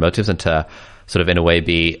ulterior motives and to sort of, in a way,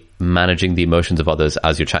 be managing the emotions of others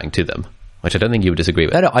as you're chatting to them, which I don't think you would disagree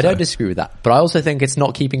with. No, I don't disagree with that. But I also think it's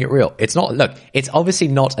not keeping it real. It's obviously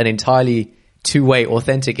not an entirely two-way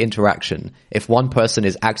authentic interaction if one person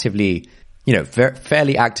is actively,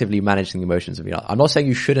 fairly actively managing the emotions of the other. I'm not saying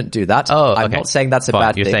you shouldn't do that. Oh, okay. I'm not saying that's a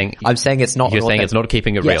bad thing. I'm saying it's not. You're saying it's not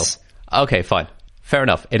keeping it real. Okay, fine. Fair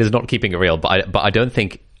enough. It is not keeping it real, but I don't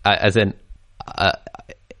think, in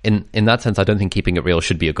that sense, I don't think keeping it real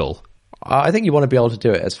should be a goal. I think you want to be able to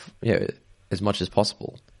do it as much as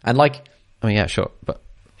possible. And yeah, sure, but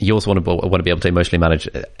you also want to be able to emotionally manage,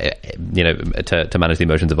 to manage the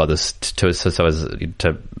emotions of others, so as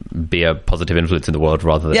to be a positive influence in the world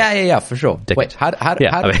rather than for sure. Wait, how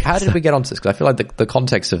did we get onto this? Because I feel like the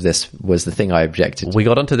context of this was the thing I objected to. We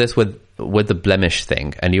got onto this with the blemish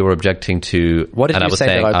thing, and you were objecting to what did you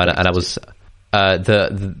say?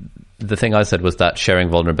 the thing I said was that sharing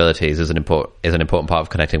vulnerabilities is an important part of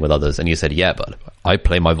connecting with others, and you said, yeah, but I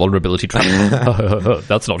play my vulnerability track.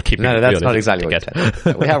 That's not keeping. No, that's not exactly what you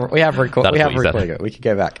said. We have recording. We can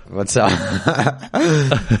go back, but that's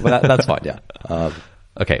fine. Yeah.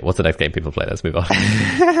 Okay, what's the next game people play? Let's move on.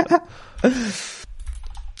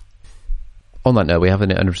 On that note, we have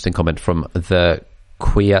an interesting comment from the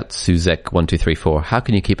Kwiatsuzek1234. How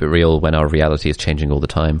can you keep it real when our reality is changing all the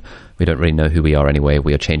time? We don't really know who we are anyway.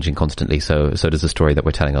 We are changing constantly, so does the story that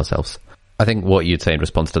we're telling ourselves. I think what you'd say in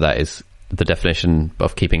response to that is the definition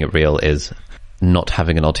of keeping it real is not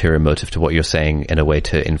having an ulterior motive to what you're saying in a way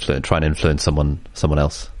to try and influence someone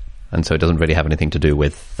else. And so it doesn't really have anything to do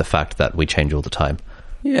with the fact that we change all the time.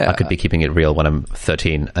 Yeah. I could be keeping it real when I'm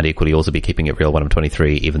 13 and equally also be keeping it real when I'm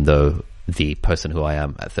 23, even though the person who I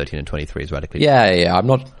am at 13 and 23 is radically different. Yeah. I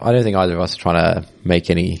don't think either of us are trying to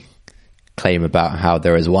make any claim about how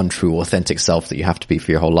there is one true authentic self that you have to be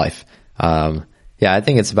for your whole life. Yeah, I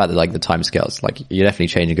think it's about the time scales. Like, you're definitely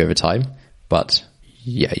changing over time, but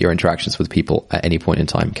yeah, your interactions with people at any point in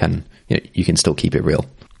time you can still keep it real,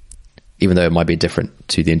 even though it might be different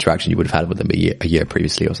to the interaction you would have had with them a year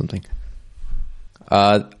previously or something.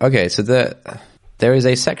 Okay, so there is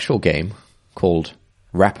a sexual game called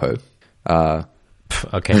Rappo.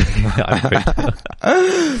 Okay.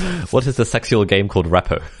 What is the sexual game called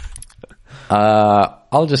Rappo?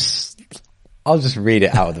 I'll just read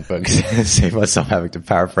it out of the book, save myself having to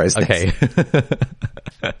paraphrase this. Okay.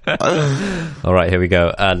 All right, here we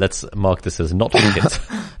go. Let's mark this as not for kids.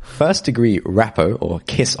 First degree Rappo, or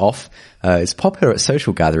kiss off, is popular at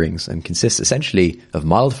social gatherings and consists essentially of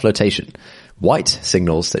mild flirtation. White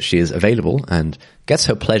signals that she is available and gets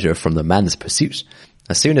her pleasure from the man's pursuit.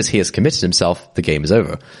 As soon as he has committed himself, the game is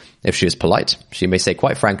over. If she is polite, she may say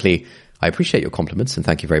quite frankly, I appreciate your compliments and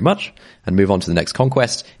thank you very much, and move on to the next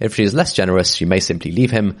conquest. If she is less generous, she may simply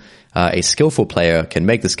leave him. A skillful player can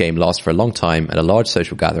make this game last for a long time at a large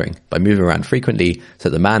social gathering by moving around frequently so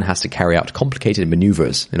that the man has to carry out complicated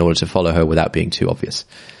maneuvers in order to follow her without being too obvious.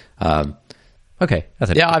 Okay.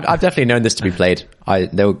 That's yeah, I've definitely known this to be played.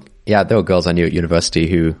 There were girls I knew at university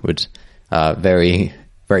who would very,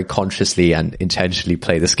 very consciously and intentionally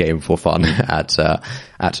play this game for fun at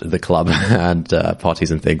the club and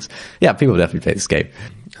parties and things. Yeah, people definitely play this game.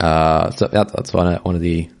 So that's one of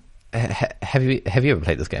the. Have you ever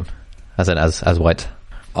played this game as White?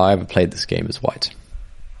 I haven't played this game as White.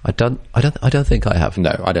 I don't think I have.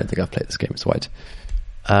 No, I don't think I've played this game as White.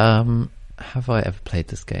 Have I ever played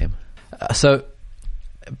this game? So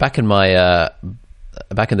back in the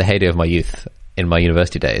heyday of my youth, in my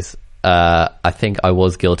university days, I think I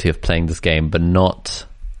was guilty of playing this game, but not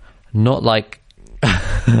like,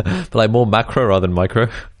 but like more macro rather than micro.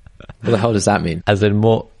 What the hell does that mean? As in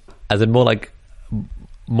more like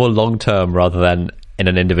more long term rather than in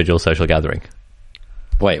an individual social gathering.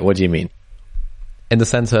 Wait, what do you mean? In the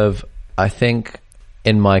sense of, I think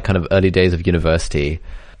in my kind of early days of university,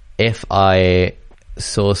 if I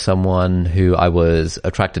saw someone who I was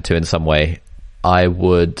attracted to in some way, I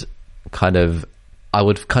would kind of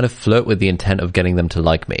flirt with the intent of getting them to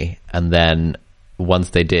like me, and then once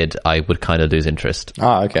they did, I would kind of lose interest.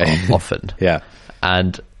 Oh, okay. Often. Yeah.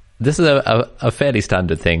 And this is a fairly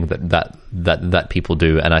standard thing that people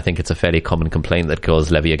do, and I think it's a fairly common complaint that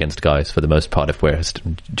girls levy against guys for the most part, if we're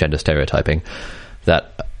gender stereotyping,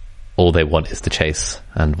 that all they want is to chase,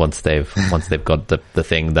 and once they've got the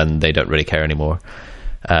thing, then they don't really care anymore.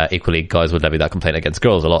 Equally, guys would levy that complaint against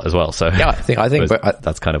girls a lot as well. So yeah, I think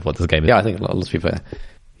that's kind of what this game is. Yeah, I think lots of people.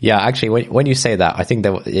 Yeah, actually, when you say that, I think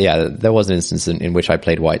there was an instance in which I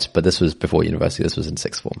played White, but this was before university. This was in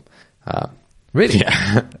sixth form. Really?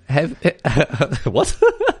 Yeah. What?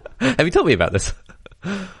 Have you told me about this?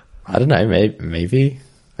 I don't know. Maybe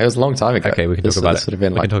it was a long time ago. Okay, we can talk about it. We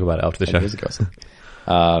can talk about it after the show. Years ago,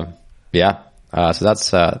 yeah. So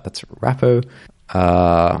that's Rappo.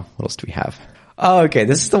 What else do we have? Oh, okay.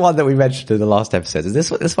 This is the one that we mentioned in the last episode.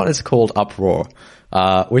 This one is called Uproar,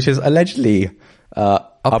 which is allegedly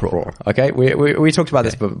Uproar. Okay, we talked about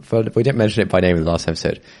this, but we didn't mention it by name in the last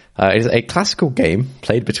episode. It is a classical game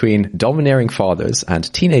played between domineering fathers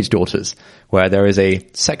and teenage daughters, where there is a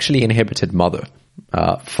sexually inhibited mother.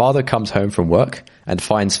 Father comes home from work and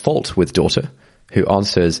finds fault with daughter, who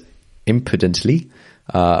answers impudently,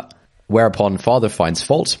 whereupon father finds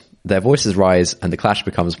fault. Their voices rise and the clash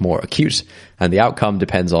becomes more acute, and the outcome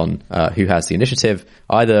depends on who has the initiative.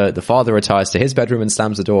 Either the father retires to his bedroom and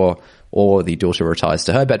slams the door, or the daughter retires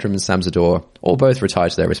to her bedroom and slams the door, or both retire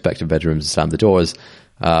to their respective bedrooms and slam the doors.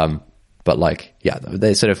 But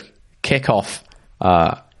they sort of kick off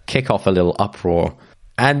a little uproar.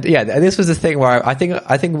 And yeah, this was the thing where I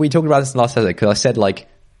think we talked about this in the last episode, because I said, like,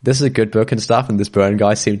 this is a good book and stuff, and this Byrne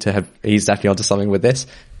guy seemed to he's definitely onto something with this.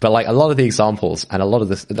 But like a lot of the examples and a lot of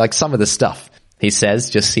this, like some of the stuff he says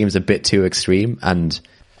just seems a bit too extreme, and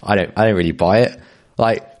I don't really buy it.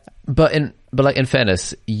 Like, but in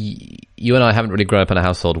fairness, you and I haven't really grown up in a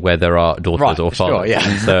household where there are daughters or fathers. Sure,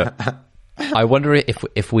 yeah. So I wonder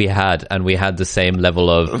if we had the same level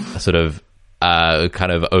of sort of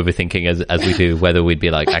kind of overthinking as we do, whether we'd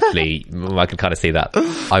be like, actually, I could kind of see that.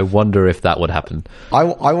 I wonder if that would happen.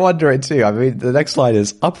 I wonder it too. I mean, the next slide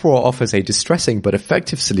is Uproar offers a distressing but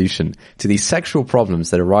effective solution to the sexual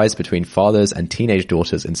problems that arise between fathers and teenage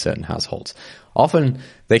daughters in certain households. Often,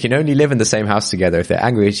 they can only live in the same house together if they're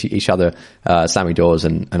angry at each other, slamming doors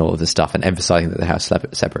and all of this stuff, and emphasizing that they have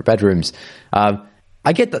separate bedrooms.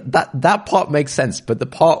 I get that part makes sense, but the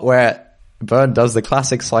part where Byrne does the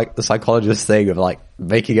classic the psychologist thing of like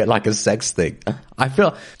making it like a sex thing, I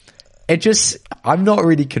feel I'm not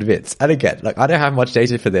really convinced. And again, like I don't have much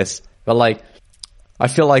data for this, but like I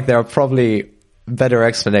feel like there are probably better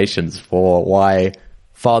explanations for why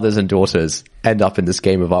fathers and daughters end up in this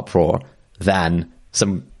game of Uproar than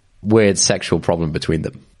some weird sexual problem between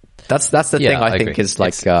them. That's the thing I think agree. Is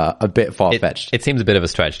like a bit far-fetched. It seems a bit of a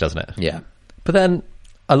stretch, doesn't it? Yeah. But then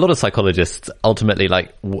a lot of psychologists ultimately,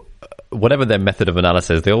 like whatever their method of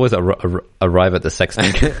analysis, they always arrive at the sex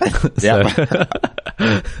thing.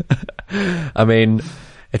 I mean,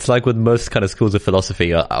 it's like with most kind of schools of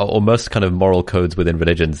philosophy or most kind of moral codes within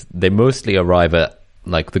religions, they mostly arrive at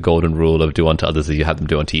like the golden rule of do unto others as you have them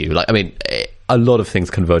do unto you. Like, I mean, a lot of things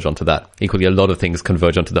converge onto that. Equally, a lot of things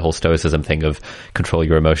converge onto the whole stoicism thing of control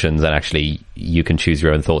your emotions and actually you can choose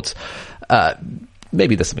your own thoughts.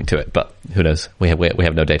 Maybe there's something to it, but who knows? We have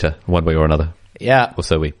no data one way or another. Yeah. Or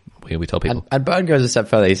so we tell people. And Byrne goes a step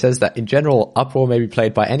further. He says that in general, Uproar may be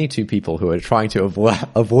played by any two people who are trying to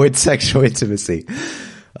avoid sexual intimacy.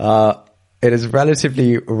 It is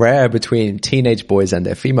relatively rare between teenage boys and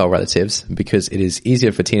their female relatives because it is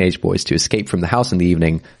easier for teenage boys to escape from the house in the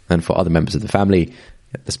evening than for other members of the family.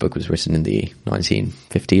 This book was written in the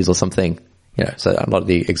 1950s or something. So a lot of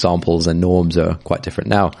the examples and norms are quite different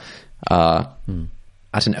now.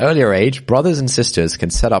 At an earlier age, brothers and sisters can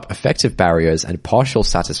set up effective barriers and partial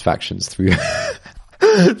satisfactions through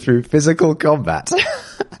through physical combat.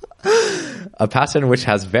 A pattern which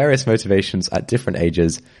has various motivations at different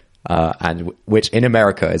ages, and which in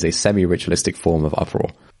America is a semi-ritualistic form of uproar.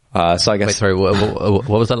 So I guess... Wait, sorry, what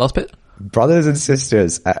was that last bit? Brothers and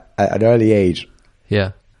sisters at an early age.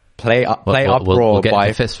 Yeah. Play uproar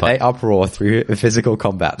play uproar through physical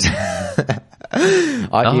combat.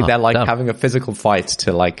 They're like having a physical fight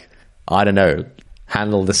to like, I don't know,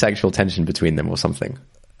 handle the sexual tension between them or something.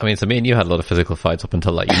 I mean, so me and you had a lot of physical fights up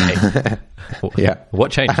until like you Yeah.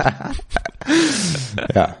 What changed?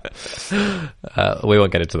 Yeah. We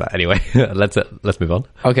won't get into that anyway. Let's move on.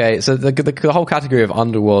 Okay, so the whole category of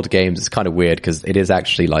underworld games is kind of weird because it is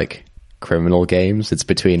actually like criminal games. It's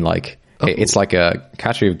between like it's like a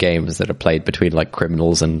category of games that are played between like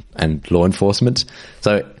criminals and law enforcement.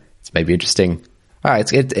 So it's maybe interesting. All right,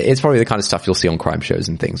 it's probably the kind of stuff you'll see on crime shows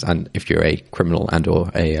and things. And if you're a criminal and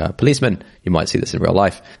or a policeman, you might see this in real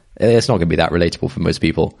life. It's not going to be that relatable for most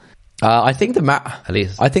people. I think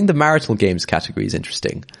the marital games category is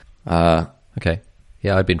interesting. Okay,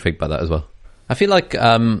 yeah, I'd be intrigued by that as well. I feel like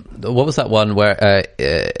what was that one where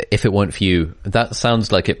if it weren't for you? That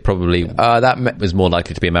sounds like it probably was more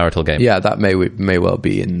likely to be a marital game. Yeah, that may well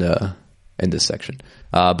be in this section.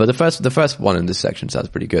 But the first one in this section sounds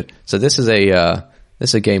pretty good. So this is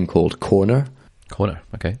a game called Corner. Corner,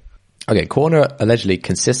 okay. Okay, Corner allegedly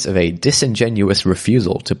consists of a disingenuous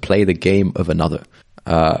refusal to play the game of another.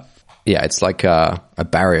 Yeah, it's like a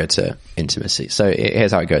barrier to intimacy. So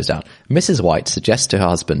here's how it goes down. Mrs. White suggests to her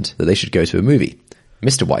husband that they should go to a movie.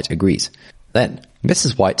 Mr. White agrees. Then,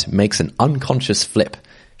 Mrs. White makes an unconscious flip.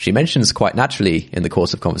 She mentions quite naturally in the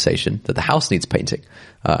course of conversation that the house needs painting.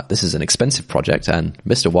 This is an expensive project, and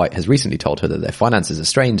Mr. White has recently told her that their finances are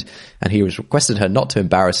strained, and he has requested her not to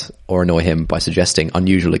embarrass or annoy him by suggesting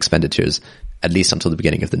unusual expenditures, at least until the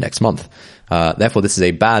beginning of the next month. Therefore, this is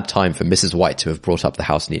a bad time for Mrs. White to have brought up the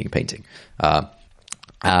house needing painting.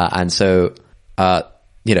 And so,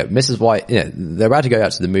 Mrs. White, they're about to go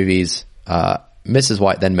out to the movies. Mrs.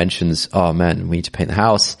 White then mentions, oh man, we need to paint the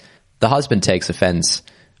house. The husband takes offense,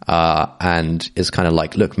 and is kind of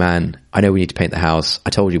like, look, man, I know we need to paint the house.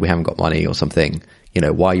 I told you we haven't got money or something.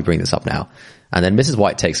 Why are you bringing this up now? And then Mrs.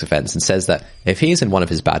 White takes offense and says that if he is in one of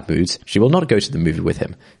his bad moods, she will not go to the movie with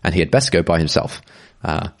him, and he had best go by himself.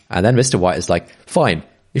 And then Mr. White is like, fine,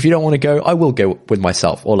 if you don't want to go, I will go with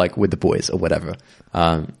myself, or like with the boys or whatever.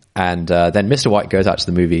 And then Mr. White goes out to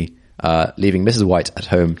the movie, leaving Mrs. White at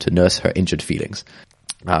home to nurse her injured feelings.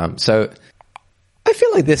 So I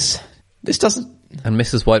feel like this doesn't. And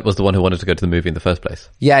Mrs. White was the one who wanted to go to the movie in the first place.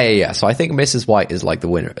 Yeah. So I think Mrs. White is like the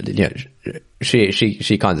winner. You know,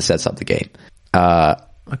 she kind of sets up the game.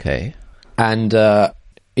 Okay. And so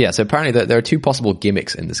apparently there are two possible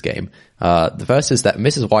gimmicks in this game. The first is that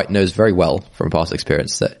Mrs. White knows very well from past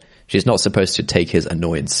experience that she's not supposed to take his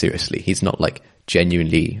annoyance seriously. He's not like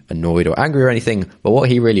genuinely annoyed or angry or anything, but what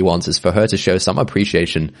he really wants is for her to show some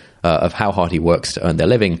appreciation of how hard he works to earn their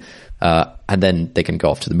living, and then they can go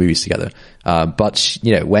off to the movies together. But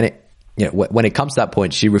when it comes to that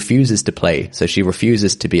point, she refuses to play. So she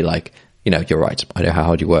refuses to be like, you're right. I know how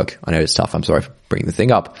hard you work. I know it's tough. I'm sorry for bringing the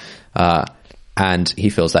thing up. And he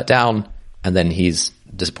feels that down, and then he's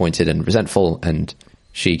disappointed and resentful, and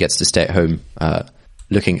she gets to stay at home,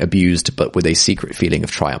 looking abused, but with a secret feeling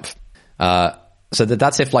of triumph. So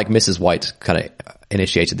that's if like Mrs. White kind of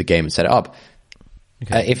initiated the game and set it up.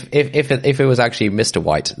 Okay. If it was actually Mr.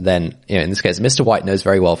 White, then in this case, Mr. White knows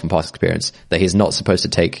very well from past experience that he's not supposed to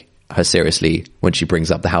take her seriously when she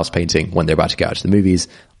brings up the house painting when they're about to go out to the movies.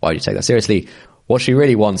 Why do you take that seriously? What she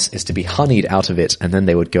really wants is to be honeyed out of it, and then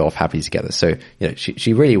they would go off happily together. So,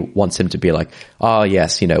 she really wants him to be like, oh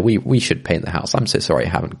yes, we should paint the house. I'm so sorry I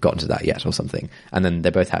haven't gotten to that yet, or something. And then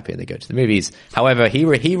they're both happy and they go to the movies. However, he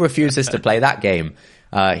refuses to play that game.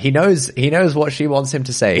 He knows what she wants him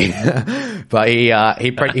to say, but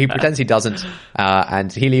he pretends he doesn't,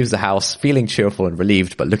 and he leaves the house feeling cheerful and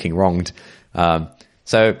relieved, but looking wronged.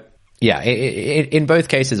 So yeah, in both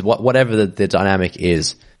cases, whatever the dynamic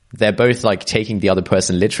is, they're both like taking the other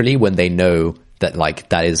person literally when they know that like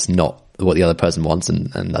that is not what the other person wants,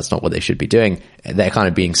 and that's not what they should be doing. They're kind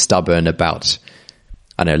of being stubborn about,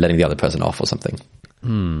 I don't know, letting the other person off or something.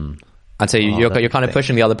 And so you're kind of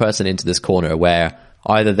pushing the other person into this corner where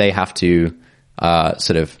either they have to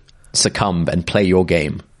sort of succumb and play your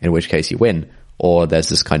game, in which case you win, or there's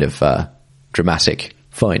this kind of dramatic,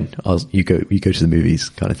 fine, you go to the movies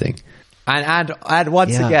kind of thing. And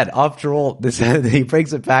once again, after all this, he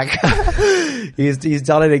brings it back. he's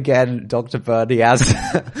done it again, Dr. Byrne. He has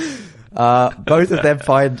both of them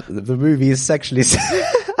find the movies sexually.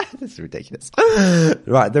 This is ridiculous.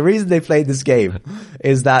 Right, the reason they played this game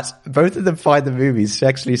is that both of them find the movies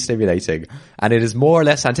sexually stimulating, and it is more or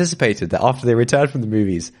less anticipated that after they return from the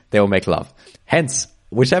movies, they will make love. Hence,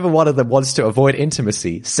 whichever one of them wants to avoid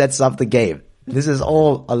intimacy sets up the game. This is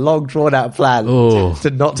all a long drawn out plan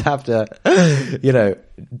to not have to,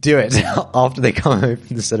 do it after they come home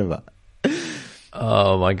from the cinema.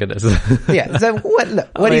 Oh my goodness. Yeah. So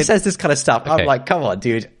when he says this kind of stuff, okay. I'm like, come on,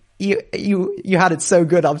 dude. You had it so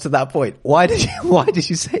good up to that point. Why did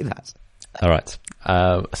you say that? All right.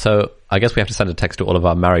 So I guess we have to send a text to all of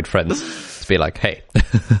our married friends to be like, hey,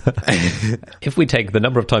 if we take the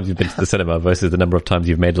number of times you've been to the cinema versus the number of times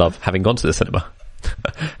you've made love having gone to the cinema,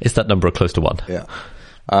 is that number close to 1? Yeah.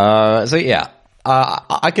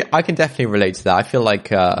 I can definitely relate to that. I feel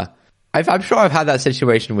like, I'm sure I've had that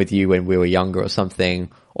situation with you when we were younger or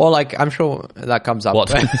something, or like, I'm sure that comes up.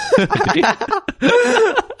 What?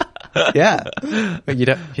 Yeah. But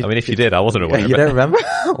if you did, I wasn't aware. You don't remember?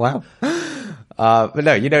 Wow. But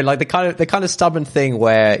no, like the kind of stubborn thing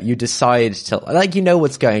where you decide to, like,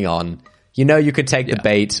 what's going on. You could take the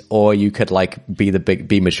bait, or you could like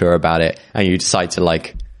be mature about it, and you decide to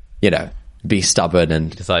like, be stubborn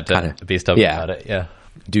and decide to be stubborn about it. Yeah.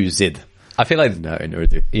 Do zid. I feel like no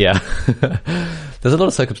do. Yeah. There's a lot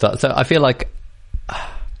of circumstance. So I feel like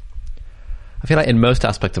in most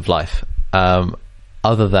aspects of life,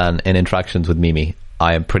 other than in interactions with Mimi,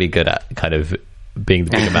 I am pretty good at kind of being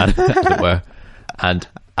the bigger man, as it were, and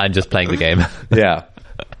just playing the game. Yeah.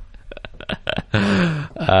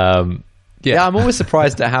 Yeah, I'm always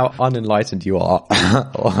surprised at how unenlightened you are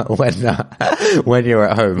when you're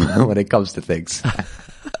at home when it comes to things.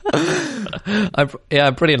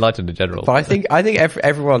 I'm pretty enlightened in general. But I think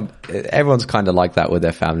everyone's kind of like that with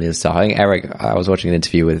their family and stuff. I think I was watching an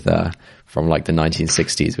interview with from like the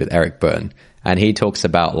 1960s with Eric Byrne, and he talks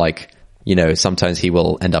about like, sometimes he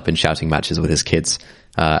will end up in shouting matches with his kids,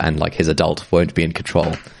 and like his adult won't be in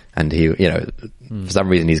control. And he, for some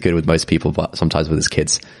reason he's good with most people, but sometimes with his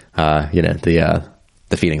kids, the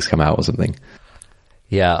feelings come out or something.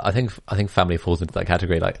 Yeah, I think family falls into that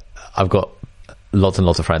category. Like, I've got lots and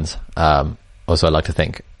lots of friends, also I like to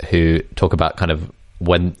think, who talk about kind of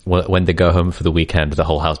when they go home for the weekend, the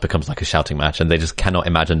whole house becomes like a shouting match, and they just cannot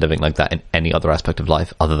imagine living like that in any other aspect of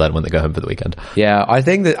life other than when they go home for the weekend. Yeah, I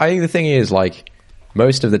think the thing is, like,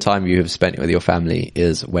 most of the time you have spent with your family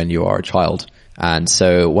is when you are a child. And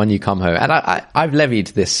so when you come home, and I've levied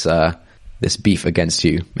this beef against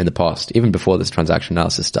you in the past, even before this transaction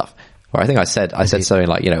analysis stuff, where I think I said something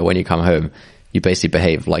like, when you come home, you basically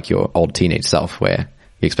behave like your old teenage self, where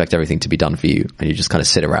you expect everything to be done for you, and you just kind of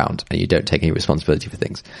sit around and you don't take any responsibility for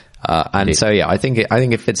things. And so, yeah, I think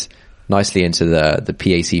it fits nicely into the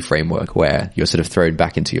PAC framework, where you're sort of thrown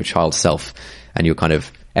back into your child self, and you're kind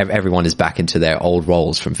of, everyone is back into their old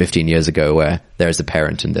roles from 15 years ago, where there's a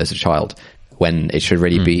parent and there's a child, when it should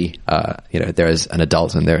really be, there is an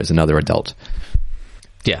adult and there is another adult.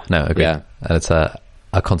 Yeah, no, agree. Yeah. And it's a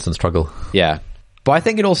constant struggle. Yeah. But I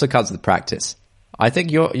think it also comes with practice. I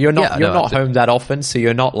think you're not home that often, so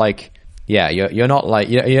you're not like, you're not like,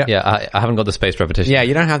 I haven't got the spaced repetition. Yeah,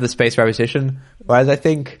 you don't have the spaced repetition. Whereas I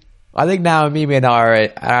think now Mimi and I are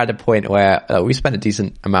at a point where we spend a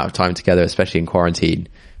decent amount of time together, especially in quarantine.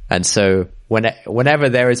 And so whenever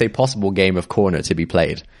there is a possible game of Corner to be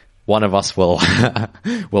played, one of us will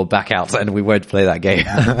back out and we won't play that game.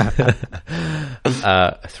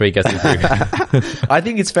 3 guessing through. I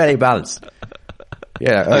think it's fairly balanced.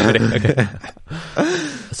 Yeah. Okay.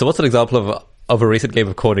 So what's an example of a recent game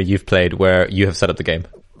of Corner you've played where you have set up the game?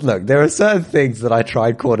 Look, there are certain things that I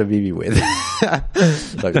tried Corner Mimi with.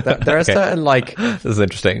 Look, there are certain, like... This is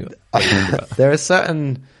interesting. There are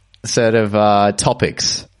certain sort of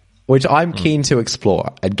topics which I'm keen to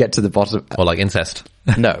explore and get to the bottom. Or like incest.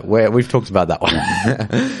 No, we've talked about that one.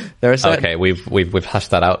 There are certain... Okay, we've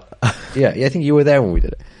hashed that out. Yeah, I think you were there when we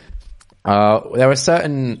did it. There are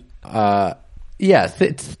certain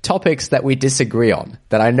topics that we disagree on,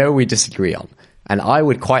 that I know we disagree on, and I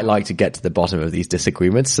would quite like to get to the bottom of these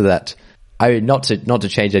disagreements, so that not to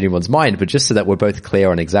change anyone's mind, but just so that we're both clear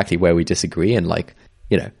on exactly where we disagree, and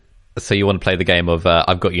So you want to play the game of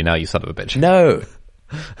I've got you now, you son of a bitch. No.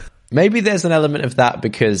 Maybe there's an element of that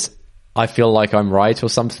because I feel like I'm right or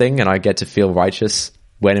something, and I get to feel righteous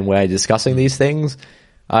when we're discussing these things.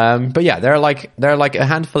 But yeah, there are like a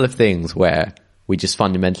handful of things where we just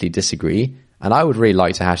fundamentally disagree, and I would really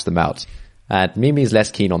like to hash them out. And Mimi's less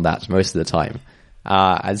keen on that most of the time.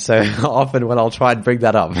 And so often when I'll try and bring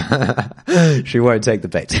that up, she won't take the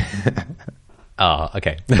bait.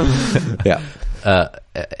 Okay. Yeah.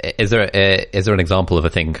 Is there an example of a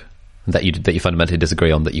thing that you fundamentally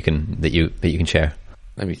disagree on that you can share?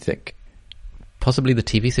 Let me think. Possibly the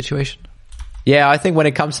TV situation? Yeah, I think when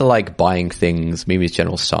it comes to like buying things, Mimi's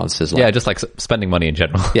general stance is like... just like spending money in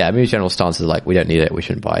general. Yeah, Mimi's general stance is like, we don't need it, we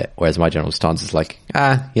shouldn't buy it. Whereas my general stance is like,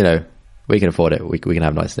 we can afford it, we can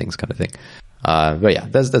have nice things kind of thing. But yeah,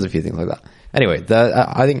 there's a few things like that. Anyway,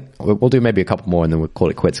 I think we'll do maybe a couple more and then we'll call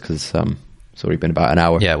it quits because it's already been about an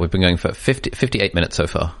hour. Yeah, we've been going for 58 minutes so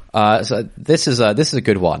far. So this is a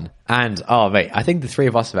good one. And I think the three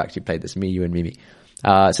of us have actually played this, me, you, and Mimi.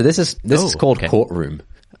 So this is called Courtroom.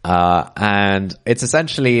 And it's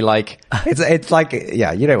essentially like, it's like,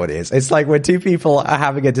 yeah, you know what it is. It's like when two people are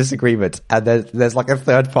having a disagreement and there's like a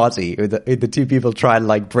third party who the two people try and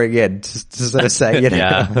like bring in to sort of say,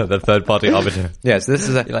 Yeah, the third party arbiter. Yes, this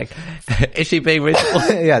is You're like, is she being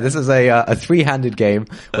reasonable? Yeah, this is a three-handed game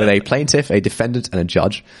with a plaintiff, a defendant, and a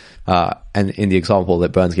judge. And in the example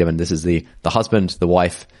that Burns given, this is the husband, the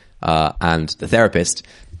wife, and the therapist.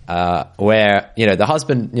 Where, the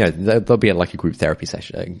husband, there'll be like a group therapy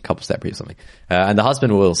session, couples therapy or something. And the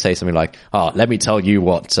husband will say something like, let me tell you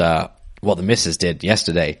what the missus did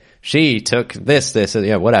yesterday. She took this,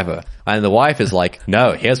 whatever. And the wife is like,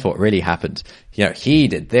 no, here's what really happened. He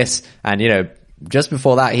did this. And, just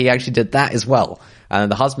before that, he actually did that as well. And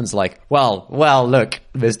the husband's like, well, look,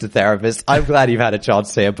 Mr. Therapist, I'm glad you've had a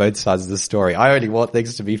chance to hear both sides of the story. I only want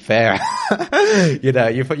things to be fair.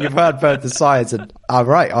 You've heard both the sides and I'm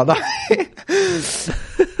right, aren't I?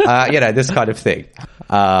 This kind of thing.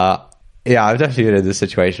 I've definitely been in this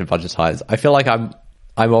situation a bunch of times. I feel like I'm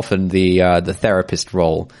often the therapist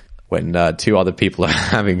role when two other people are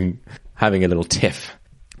having a little tiff.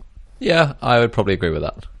 Yeah, I would probably agree with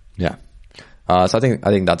that. Yeah. So I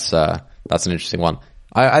think that's an interesting one.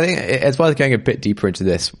 I think it's worth going a bit deeper into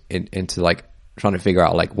this, into like trying to figure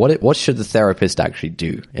out like what should the therapist actually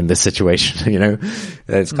do in this situation.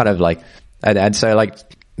 It's kind of like, and so like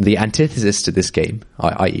the antithesis to this game,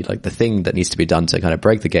 i.e. like the thing that needs to be done to kind of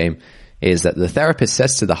break the game, is that the therapist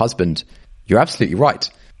says to the husband, "You're absolutely right,"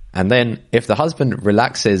 and then if the husband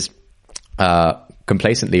relaxes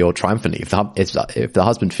complacently or triumphantly, if the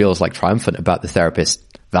husband feels like triumphant about the therapist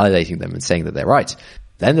validating them and saying that they're right,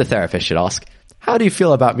 then the therapist should ask, how do you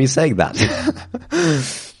feel about me saying that?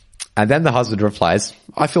 And then the husband replies,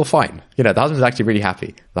 I feel fine. The husband's actually really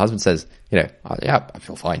happy. The husband says, yeah, I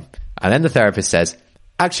feel fine. And then the therapist says,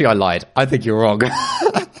 actually, I lied. I think you're wrong.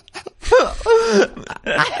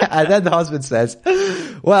 And then the husband says,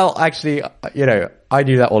 well, actually, I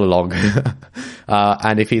knew that all along.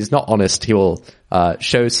 And if he's not honest, he will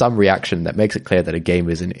show some reaction that makes it clear that a game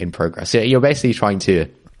is in progress. You're basically trying to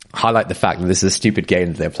highlight the fact that this is a stupid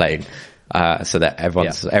game that they're playing, so that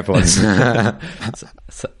everyone's.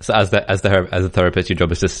 So as a therapist, your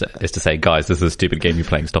job is to say, guys, this is a stupid game you're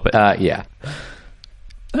playing. Stop it. Yeah.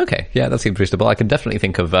 Okay, yeah, that seems reasonable. I can definitely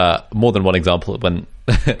think of more than one example when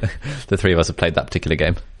the three of us have played that particular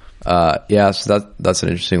game. Yeah, so that's an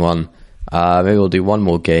interesting one. Maybe we'll do one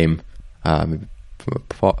more game. Maybe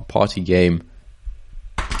a party game.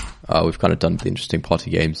 We've kind of done the interesting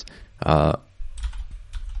party games. And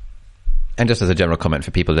just as a general comment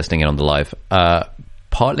for people listening in on the live,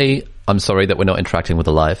 partly I'm sorry that we're not interacting with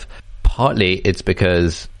the live. Partly it's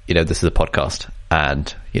because, this is a podcast,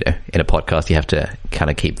 and, in a podcast you have to kind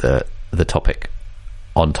of keep the topic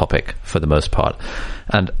on topic for the most part.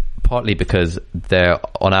 And partly because they're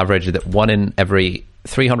on average that 1 in every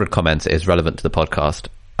 300 comments is relevant to the podcast.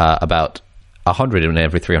 About 100 in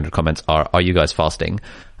every 300 comments are you guys fasting?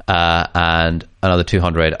 And another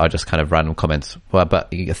 200 are just kind of random comments. Well,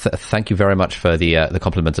 but thank you very much for the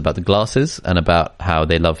compliments about the glasses and about how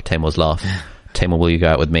they love Taimur's laugh. Taimur, will you go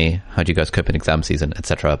out with me? How do you guys cope in exam season,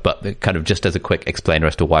 etc.? But kind of just as a quick explainer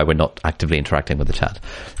as to why we're not actively interacting with the chat.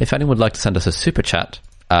 If anyone would like to send us a super chat,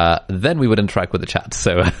 then we would interact with the chat.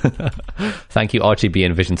 So thank you, Archie B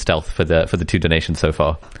and Vision Stealth, for the 2 donations so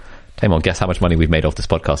far. Taimur, guess how much money we've made off this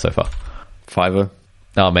podcast so far? £5.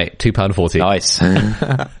 Oh, mate, £2.40. Nice.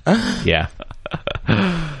 Yeah.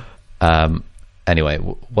 Anyway,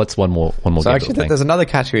 what's one more so game? Actually, there's another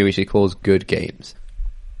category which he calls good games.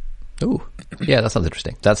 Ooh, yeah, that sounds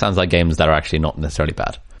interesting. That sounds like games that are actually not necessarily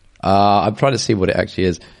bad. I'm trying to see what it actually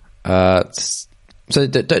is. So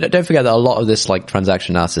don't forget that a lot of this like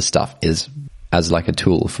transaction analysis stuff is as like a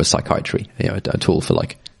tool for psychiatry, a tool for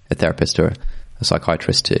like a therapist or a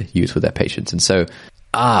psychiatrist to use with their patients. And so,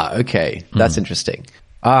 okay, that's interesting.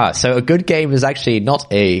 So a good game is actually not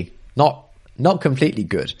completely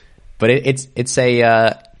good, but it's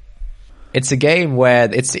a game where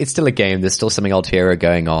it's still a game. There's still something ulterior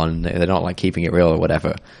going on. They're not like keeping it real or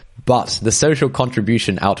whatever, but the social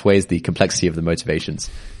contribution outweighs the complexity of the motivations.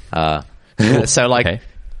 So like, okay.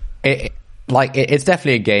 It's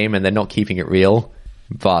definitely a game and they're not keeping it real,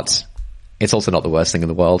 but it's also not the worst thing in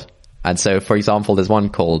the world. And so, for example, there's one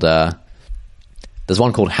called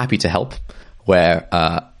Happy to Help, where,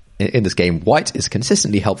 in this game, White is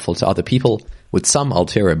consistently helpful to other people with some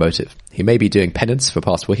ulterior motive. He may be doing penance for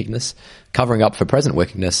past wickedness, covering up for present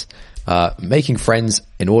wickedness, making friends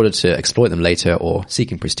in order to exploit them later, or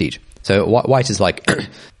seeking prestige. So White is like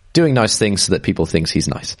doing nice things so that people think he's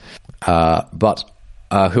nice. But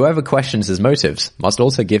whoever questions his motives must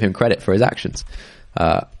also give him credit for his actions.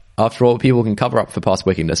 After all, people can cover up for past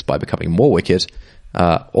wickedness by becoming more wicked,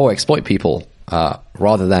 or exploit people,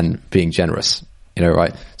 rather than being generous.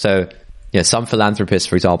 Right? So, some philanthropists,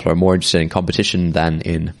 for example, are more interested in competition than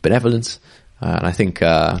in benevolence. And I think,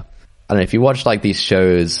 I don't know, if you watch like these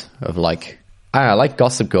shows of like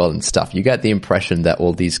Gossip Girl and stuff, you get the impression that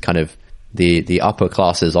all these kind of the upper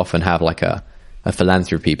classes often have like a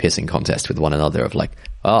philanthropy pissing contest with one another of like,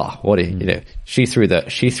 she threw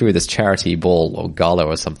this charity ball or gala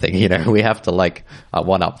or something, we have to like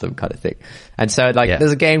one up them kind of thing. And so like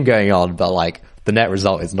there's a game going on, but like the net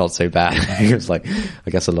result is not so bad. It's like, I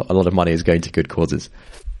guess a lot of money is going to good causes.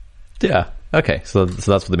 Yeah. Okay. So that's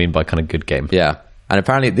what they mean by kind of good game. Yeah. And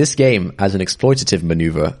apparently this game, as an exploitative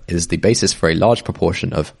maneuver, is the basis for a large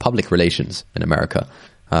proportion of public relations in America.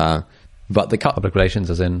 But the public relations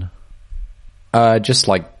as in? Just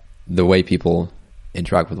like the way people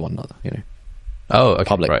interact with one another, Oh, okay.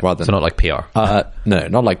 Public, right. rather than, so not like PR. No,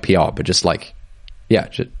 not like PR, but just like,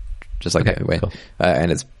 just like that way. Cool.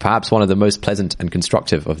 And it's perhaps one of the most pleasant and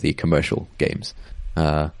constructive of the commercial games.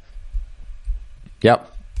 Yep.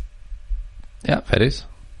 Yeah, fair dues.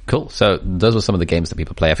 Cool. So those were some of the games that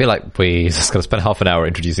people play. I feel like we just going to spend half an hour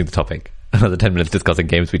introducing the topic, another 10 minutes discussing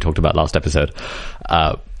games we talked about last episode.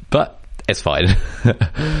 But it's fine.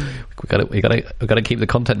 we gotta keep the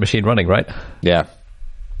content machine running, right? Yeah.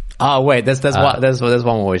 Oh wait, there's one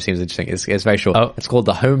more which seems interesting. It's very short. Oh. It's called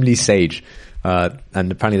The Homely Sage,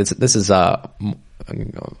 and apparently this is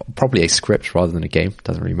probably a script rather than a game.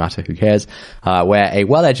 Doesn't really matter. Who cares? Where a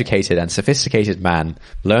well-educated and sophisticated man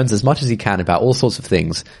learns as much as he can about all sorts of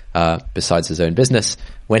things besides his own business.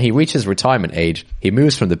 When he reaches retirement age, he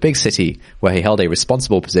moves from the big city where he held a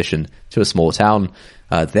responsible position to a small town.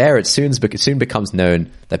 There, it soon becomes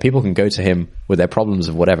known that people can go to him with their problems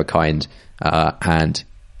of whatever kind, and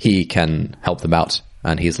he can help them out.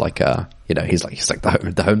 And he's like, he's like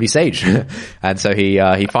the homely sage. And so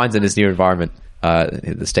he finds in his new environment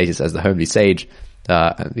the status as the homely sage.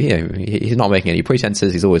 He's not making any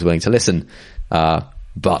pretenses. He's always willing to listen.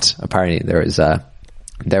 But apparently there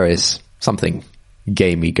is something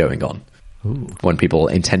gamey going on. Ooh. When people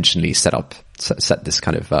intentionally set this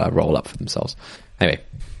kind of role up for themselves. Anyway.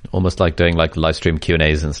 Almost like doing like live stream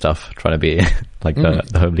Q&As and stuff, trying to be like the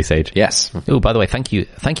homely sage. Yes. Oh, by the way, thank you,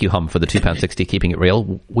 Hum, for the £2.60 keeping it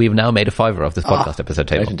real. We've now made a fiver off this podcast episode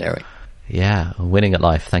table. Legendary. Yeah, winning at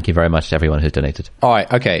life. Thank you very much to everyone who's donated. All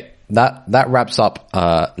right, okay. That wraps up.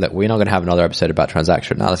 Look, we're not going to have another episode about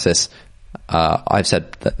transaction analysis. I've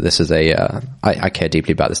said that this is I care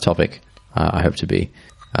deeply about this topic. I hope to be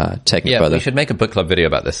taking it further. We should make a book club video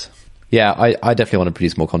about this. Yeah, I definitely want to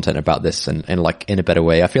produce more content about this and like in a better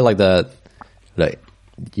way. I feel like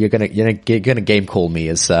you're gonna game call me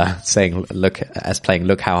as saying look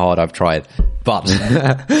how hard I've tried, but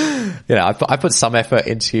I put some effort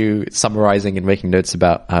into summarizing and making notes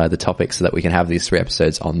about the topics so that we can have these 3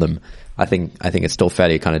 episodes on them. I think it's still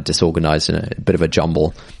fairly kind of disorganized and a bit of a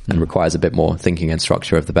jumble and requires a bit more thinking and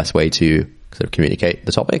structure of the best way to sort of communicate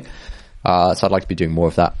the topic. So I'd like to be doing more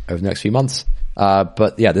of that over the next few months.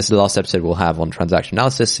 But yeah, this is the last episode we'll have on transaction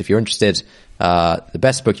analysis. If you're interested, the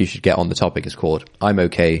best book you should get on the topic is called I'm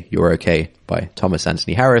Okay, You're Okay by Thomas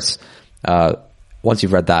Anthony Harris. Once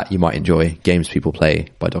you've read that, you might enjoy Games People Play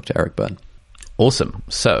by Dr. Eric Byrne. Awesome.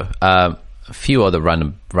 So, a few other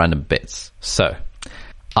random bits. So,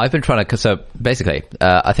 I've been trying to, so basically,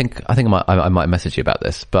 I think I might message you about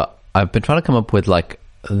this, but I've been trying to come up with like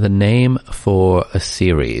the name for a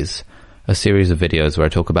series of videos where I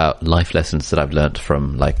talk about life lessons that I've learned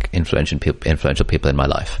from like influential people in my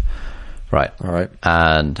life. Right. All right.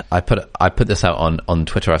 And I put this out on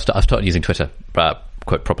Twitter. I've started using Twitter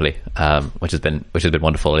quite properly, which has been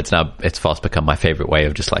wonderful. It's fast become my favorite way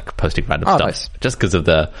of just like posting random stuff. Nice. Just because of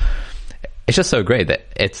it's just so great that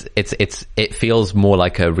it feels more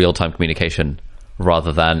like a real-time communication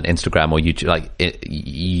rather than Instagram or YouTube. Like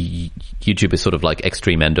YouTube is sort of like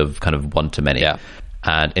extreme end of kind of one-to-many. Yeah.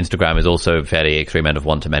 And Instagram is also fairly extreme end of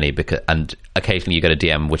one-to-many and occasionally you get a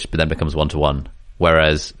DM which then becomes one-to-one.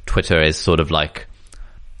 Whereas Twitter is sort of like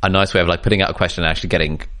a nice way of like putting out a question and actually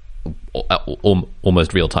getting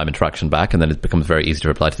almost real-time interaction back, and then it becomes very easy to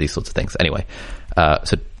reply to these sorts of things. Anyway,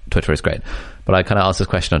 so Twitter is great. But I kind of asked this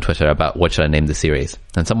question on Twitter about what should I name the series,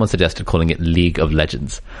 and someone suggested calling it League of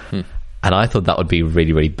Legends. And I thought that would be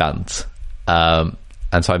really, really bant.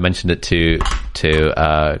 And so I mentioned it to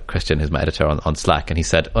Christian, who's my editor on Slack, and he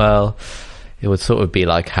said, well, it would sort of be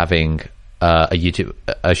like having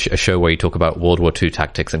a show where you talk about World War II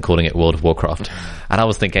tactics and calling it World of Warcraft. And I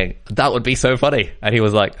was thinking, that would be so funny. And he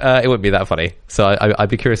was like, it wouldn't be that funny. So I'd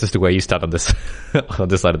be curious as to where you stand on this, on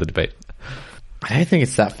this side of the debate. I don't think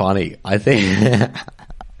it's that funny. I think,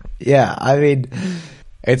 yeah, I mean,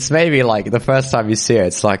 it's maybe like the first time you see it,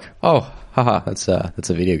 it's like, oh, haha, that's a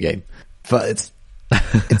video game. But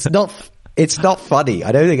it's not funny.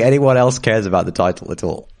 I don't think anyone else cares about the title at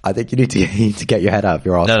all. I think you need to get your head out of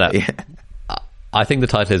your ass. No. I think the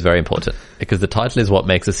title is very important because the title is what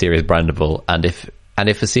makes a series brandable. And if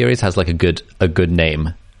a series has like a good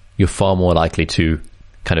name, you're far more likely to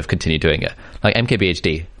kind of continue doing it. Like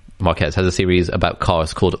MKBHD, Marquez has a series about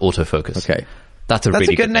cars called Autofocus. Okay. That's a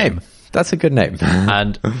really good name. That's a good name.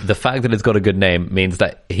 And the fact that it's got a good name means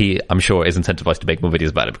that he, I'm sure, is incentivized to make more videos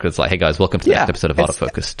about it because it's like, hey guys, welcome to the next episode of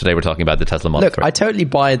Autofocus. Today we're talking about the Tesla Model 3. Look, I totally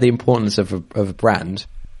buy the importance of a brand.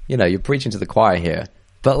 You know, you're preaching to the choir here.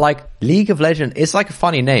 But like League of Legends, it's like a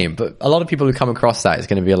funny name, but a lot of people who come across that is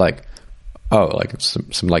going to be like, oh, like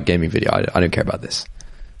some like gaming video. I don't care about this.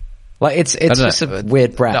 Like it's just a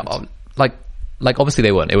weird brand. No, like obviously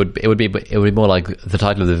they won't. It would be more like the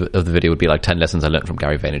title of the video would be like 10 lessons I learned from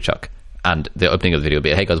Gary Vaynerchuk. And the opening of the video would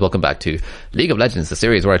be, hey guys, welcome back to League of Legends, the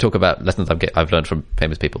series where I talk about lessons I've learned from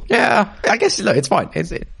famous people. Yeah, I guess, look, it's fine.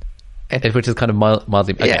 Which is kind of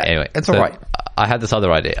mildly... Okay, yeah, anyway. It's all right. I had this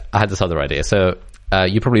other idea. So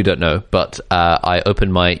you probably don't know, but I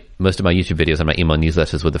open most of my YouTube videos and my email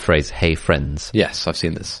newsletters with the phrase, hey friends. Yes, I've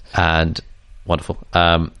seen this. And wonderful.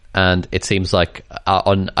 And it seems like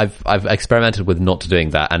I've experimented with not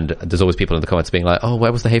doing that, and there's always people in the comments being like, oh,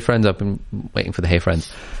 where was the hey friends? I've been waiting for the hey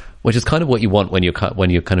friends. Which is kind of what you want when you're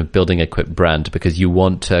kind of building a quick brand, because you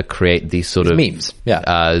want to create these sort of memes.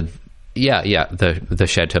 Yeah. The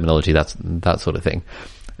shared terminology, that sort of thing.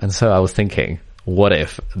 And so I was thinking, what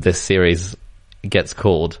if this series gets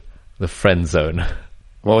called The Friend Zone?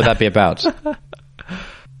 What would that be about?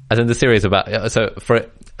 As in the series about, so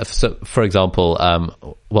for example,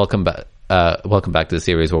 welcome back to the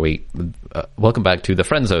series where welcome back to The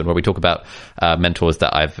Friend Zone, where we talk about mentors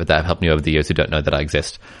that have helped me over the years who don't know that I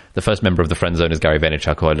exist. The first member of The Friend Zone is Gary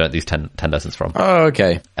Vaynerchuk, who I learned these 10 lessons from. Oh,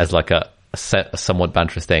 okay. As like a a somewhat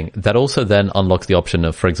banterous thing. That also then unlocks the option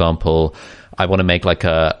of, for example, I want to make like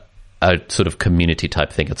a sort of community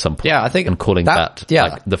type thing at some point. Yeah, I think and calling that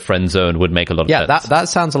like the friend zone would make a lot of sense. That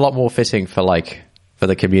sounds a lot more fitting for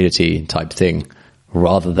the community type thing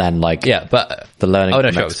rather than like but the learning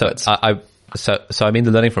from sure. experts. So I mean,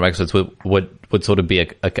 the learning from experts would sort of be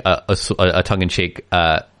a tongue in cheek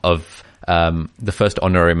of the first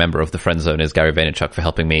honorary member of the friend zone is Gary Vaynerchuk for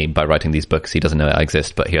helping me by writing these books. He doesn't know I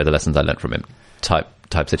exist, but here are the lessons I learned from him. Type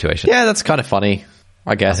situation. Yeah, that's kind of funny.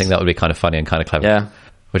 I guess I think that would be kind of funny and kind of clever. Yeah.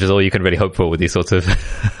 Which is all you can really hope for with these sorts of...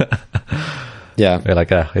 Yeah. You're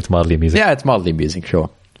like, it's mildly amusing. Yeah, it's mildly amusing, sure.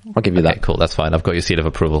 I'll give you that. Cool, that's fine. I've got your seal of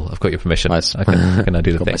approval. I've got your permission. Nice. I can now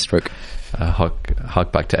do the got thing. my stroke.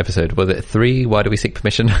 Hark back to episode, was it 3? Why do we seek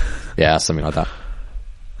permission? Yeah, something like that.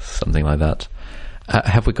 Something like that.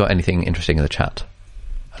 Have we got anything interesting in the chat?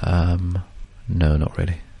 No, not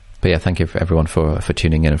really. But yeah, thank you for everyone for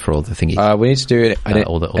tuning in and for all the thingy. We need to do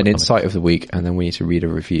an insight of the week, and then we need to read a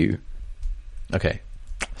review. Okay.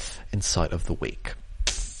 Insight of the week.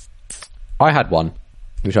 I had one,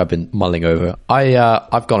 which I've been mulling over.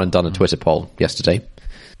 I've gone and done a Twitter poll yesterday.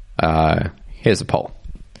 Here's the poll.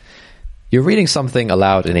 You're reading something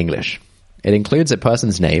aloud in English. It includes a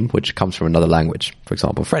person's name, which comes from another language, for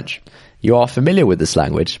example, French. You are familiar with this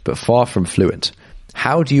language, but far from fluent.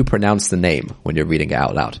 How do you pronounce the name when you're reading it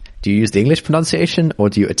out loud? Do you use the English pronunciation, or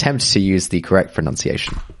do you attempt to use the correct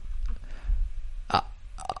pronunciation?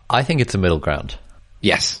 I think it's a middle ground.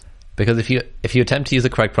 Yes. Because if you attempt to use the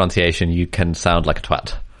correct pronunciation, you can sound like a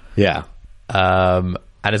twat. Yeah. And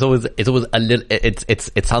it's always a little.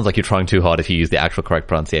 It sounds like you're trying too hard if you use the actual correct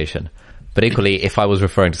pronunciation. But equally, if I was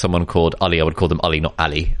referring to someone called Ali, I would call them Ali, not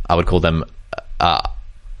Ali. I would call them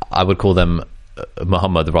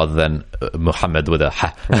Muhammad rather than Muhammad with a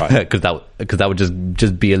ha, right? Because that would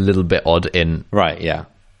just be a little bit odd in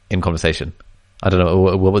in conversation. I don't know.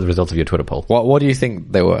 What were the results of your Twitter poll? What do you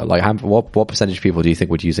think they were? Like, what percentage of people do you think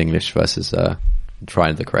would use English versus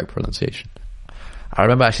trying the correct pronunciation? I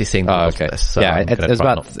remember actually seeing the okay. this, so yeah, it was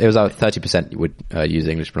about 30% would use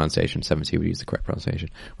English pronunciation, 70% would use the correct pronunciation,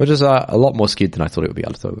 which is a lot more skewed than I thought it would be.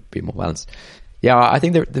 I thought it would be more balanced. Yeah, I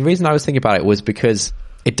think the reason I was thinking about it was because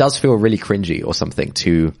it does feel really cringy or something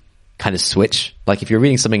to kind of switch. Like if you're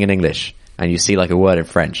reading something in English and you see like a word in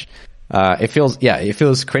French, it feels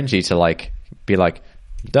cringy to like be like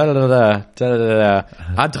da da da da da da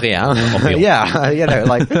da Adrien. Yeah, you know,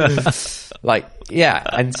 like yeah.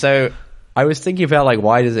 And so I was thinking about like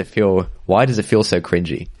why does it feel so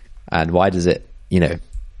cringy, and why does it, you know,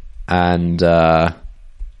 and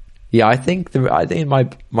yeah, I think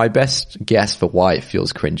my best guess for why it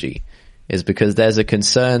feels cringy is because there's a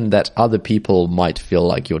concern that other people might feel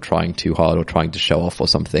like you're trying too hard or trying to show off or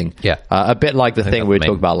something. Yeah. A bit like the thing we were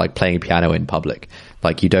talking about, like playing piano in public.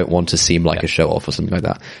 Like you don't want to seem like a show off or something like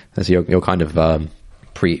that. And so you're kind of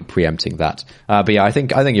preempting that. But yeah, I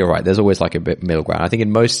think you're right. There's always like a bit middle ground. I think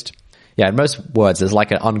in most words, there's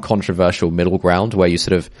like an uncontroversial middle ground where you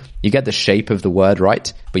get the shape of the word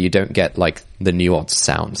right, but you don't get like the nuanced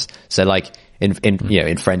sounds. So like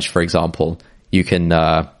in French, for example, you can,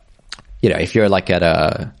 if you're like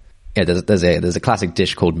at there's a classic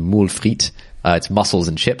dish called moule frites. It's mussels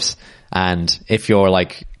and chips. And if you're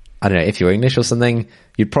like, I don't know, if you're English or something,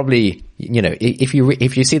 you'd probably, if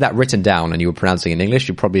you see that written down and you were pronouncing in English,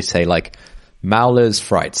 you'd probably say like Mauler's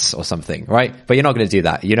frites or something, right? But you're not going to do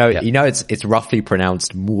that. It's roughly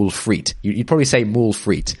pronounced moule frite. You'd probably say moule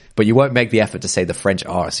frite, but you won't make the effort to say the French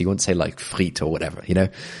R. So you won't say like frite or whatever,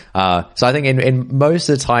 So I think in most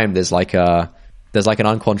of the time there's like an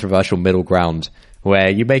uncontroversial middle ground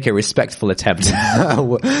where you make a respectful attempt,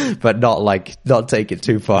 but not take it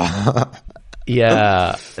too far.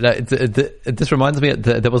 Yeah. This reminds me,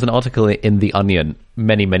 there was an article in The Onion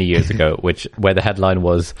many, many years ago, where the headline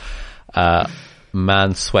was,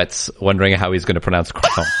 man sweats wondering how he's going to pronounce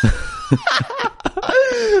croissant.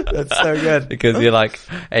 That's so good. Because you're like,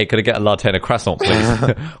 hey, could I get a latte and a croissant,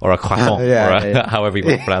 please? Or a croissant, however you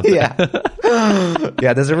want to pronounce it.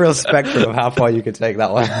 Yeah, there's a real spectrum of how far you can take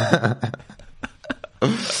that one.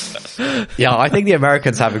 Yeah, I think the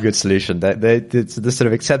Americans have a good solution. The sort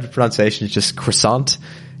of accepted pronunciation is just croissant,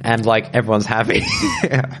 and like everyone's happy.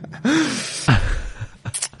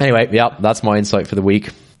 Anyway, yeah, that's my insight for the week.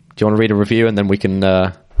 Do you want to read a review and then we can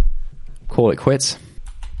call it quits?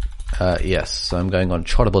 Yes. So I'm going on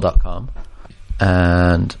Chartable.com,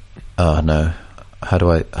 and oh no, how do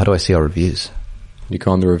I see our reviews? You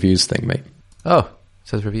go on the reviews thing, mate. Oh, it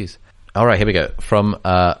says reviews. All right, here we go. From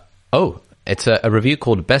it's a review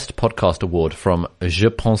called Best Podcast Award from Je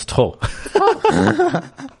Pense Trop.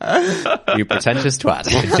 You pretentious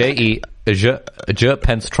twat. Je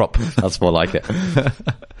Pence Trop. That's more like it.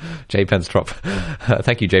 J Pence Trop.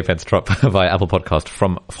 Thank you, J Pence Trop, via Apple Podcast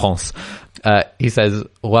from France. He says,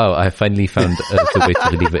 wow, I finally found the way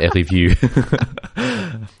to leave a review.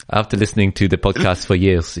 After listening to the podcast for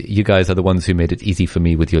years, you guys are the ones who made it easy for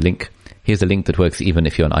me with your link. Here's a link that works even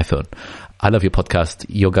if you're on iPhone. I love your podcast.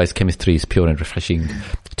 Your guys' chemistry is pure and refreshing.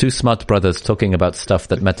 Two smart brothers talking about stuff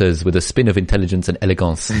that matters with a spin of intelligence and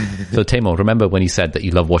elegance. So Taimur, remember when you said that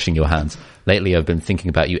you love washing your hands? Lately I've been thinking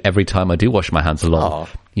about you every time I do wash my hands alone.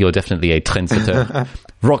 You're definitely a trendsetter.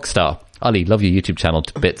 Rockstar. Ali, love your YouTube channel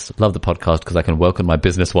to bits. Love the podcast because I can work on my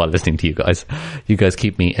business while listening to you guys. You guys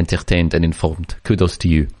keep me entertained and informed. Kudos to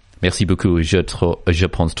you. Merci beaucoup. Je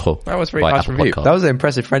pense trop. That was very nice review. That was an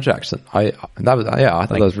impressive French accent. I thought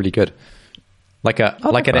that was really good.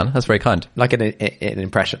 That's very kind. Like an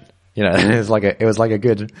impression. You know, it was like a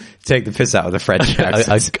good take the piss out of the French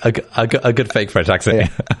accent. A good fake French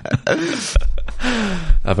accent. Yeah.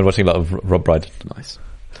 I've been watching a lot of Rob Brydon. Nice.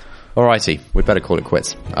 Alrighty, we'd better call it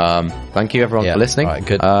quits. Thank you everyone for listening. All right,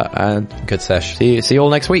 good. And good sesh. See you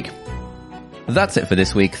all next week. That's it for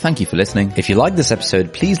this week. Thank you for listening. If you like this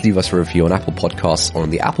episode, please leave us a review on Apple Podcasts or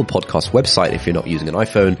on the Apple Podcasts website if you're not using an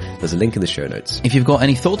iPhone. There's a link in the show notes. If you've got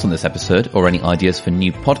any thoughts on this episode or any ideas for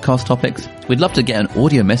new podcast topics, we'd love to get an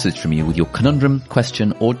audio message from you with your conundrum,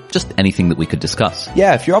 question, or just anything that we could discuss.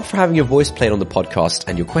 Yeah, if you're up for having your voice played on the podcast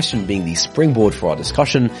and your question being the springboard for our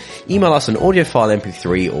discussion, email us an audio file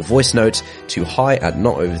MP3 or voice note to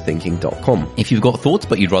hi@notoverthinking.com. If you've got thoughts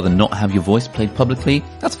but you'd rather not have your voice played publicly,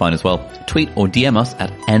 that's fine as well. Tweet or DM us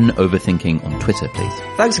at NOverthinking on Twitter, please.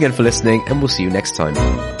 Thanks again for listening, and we'll see you next time.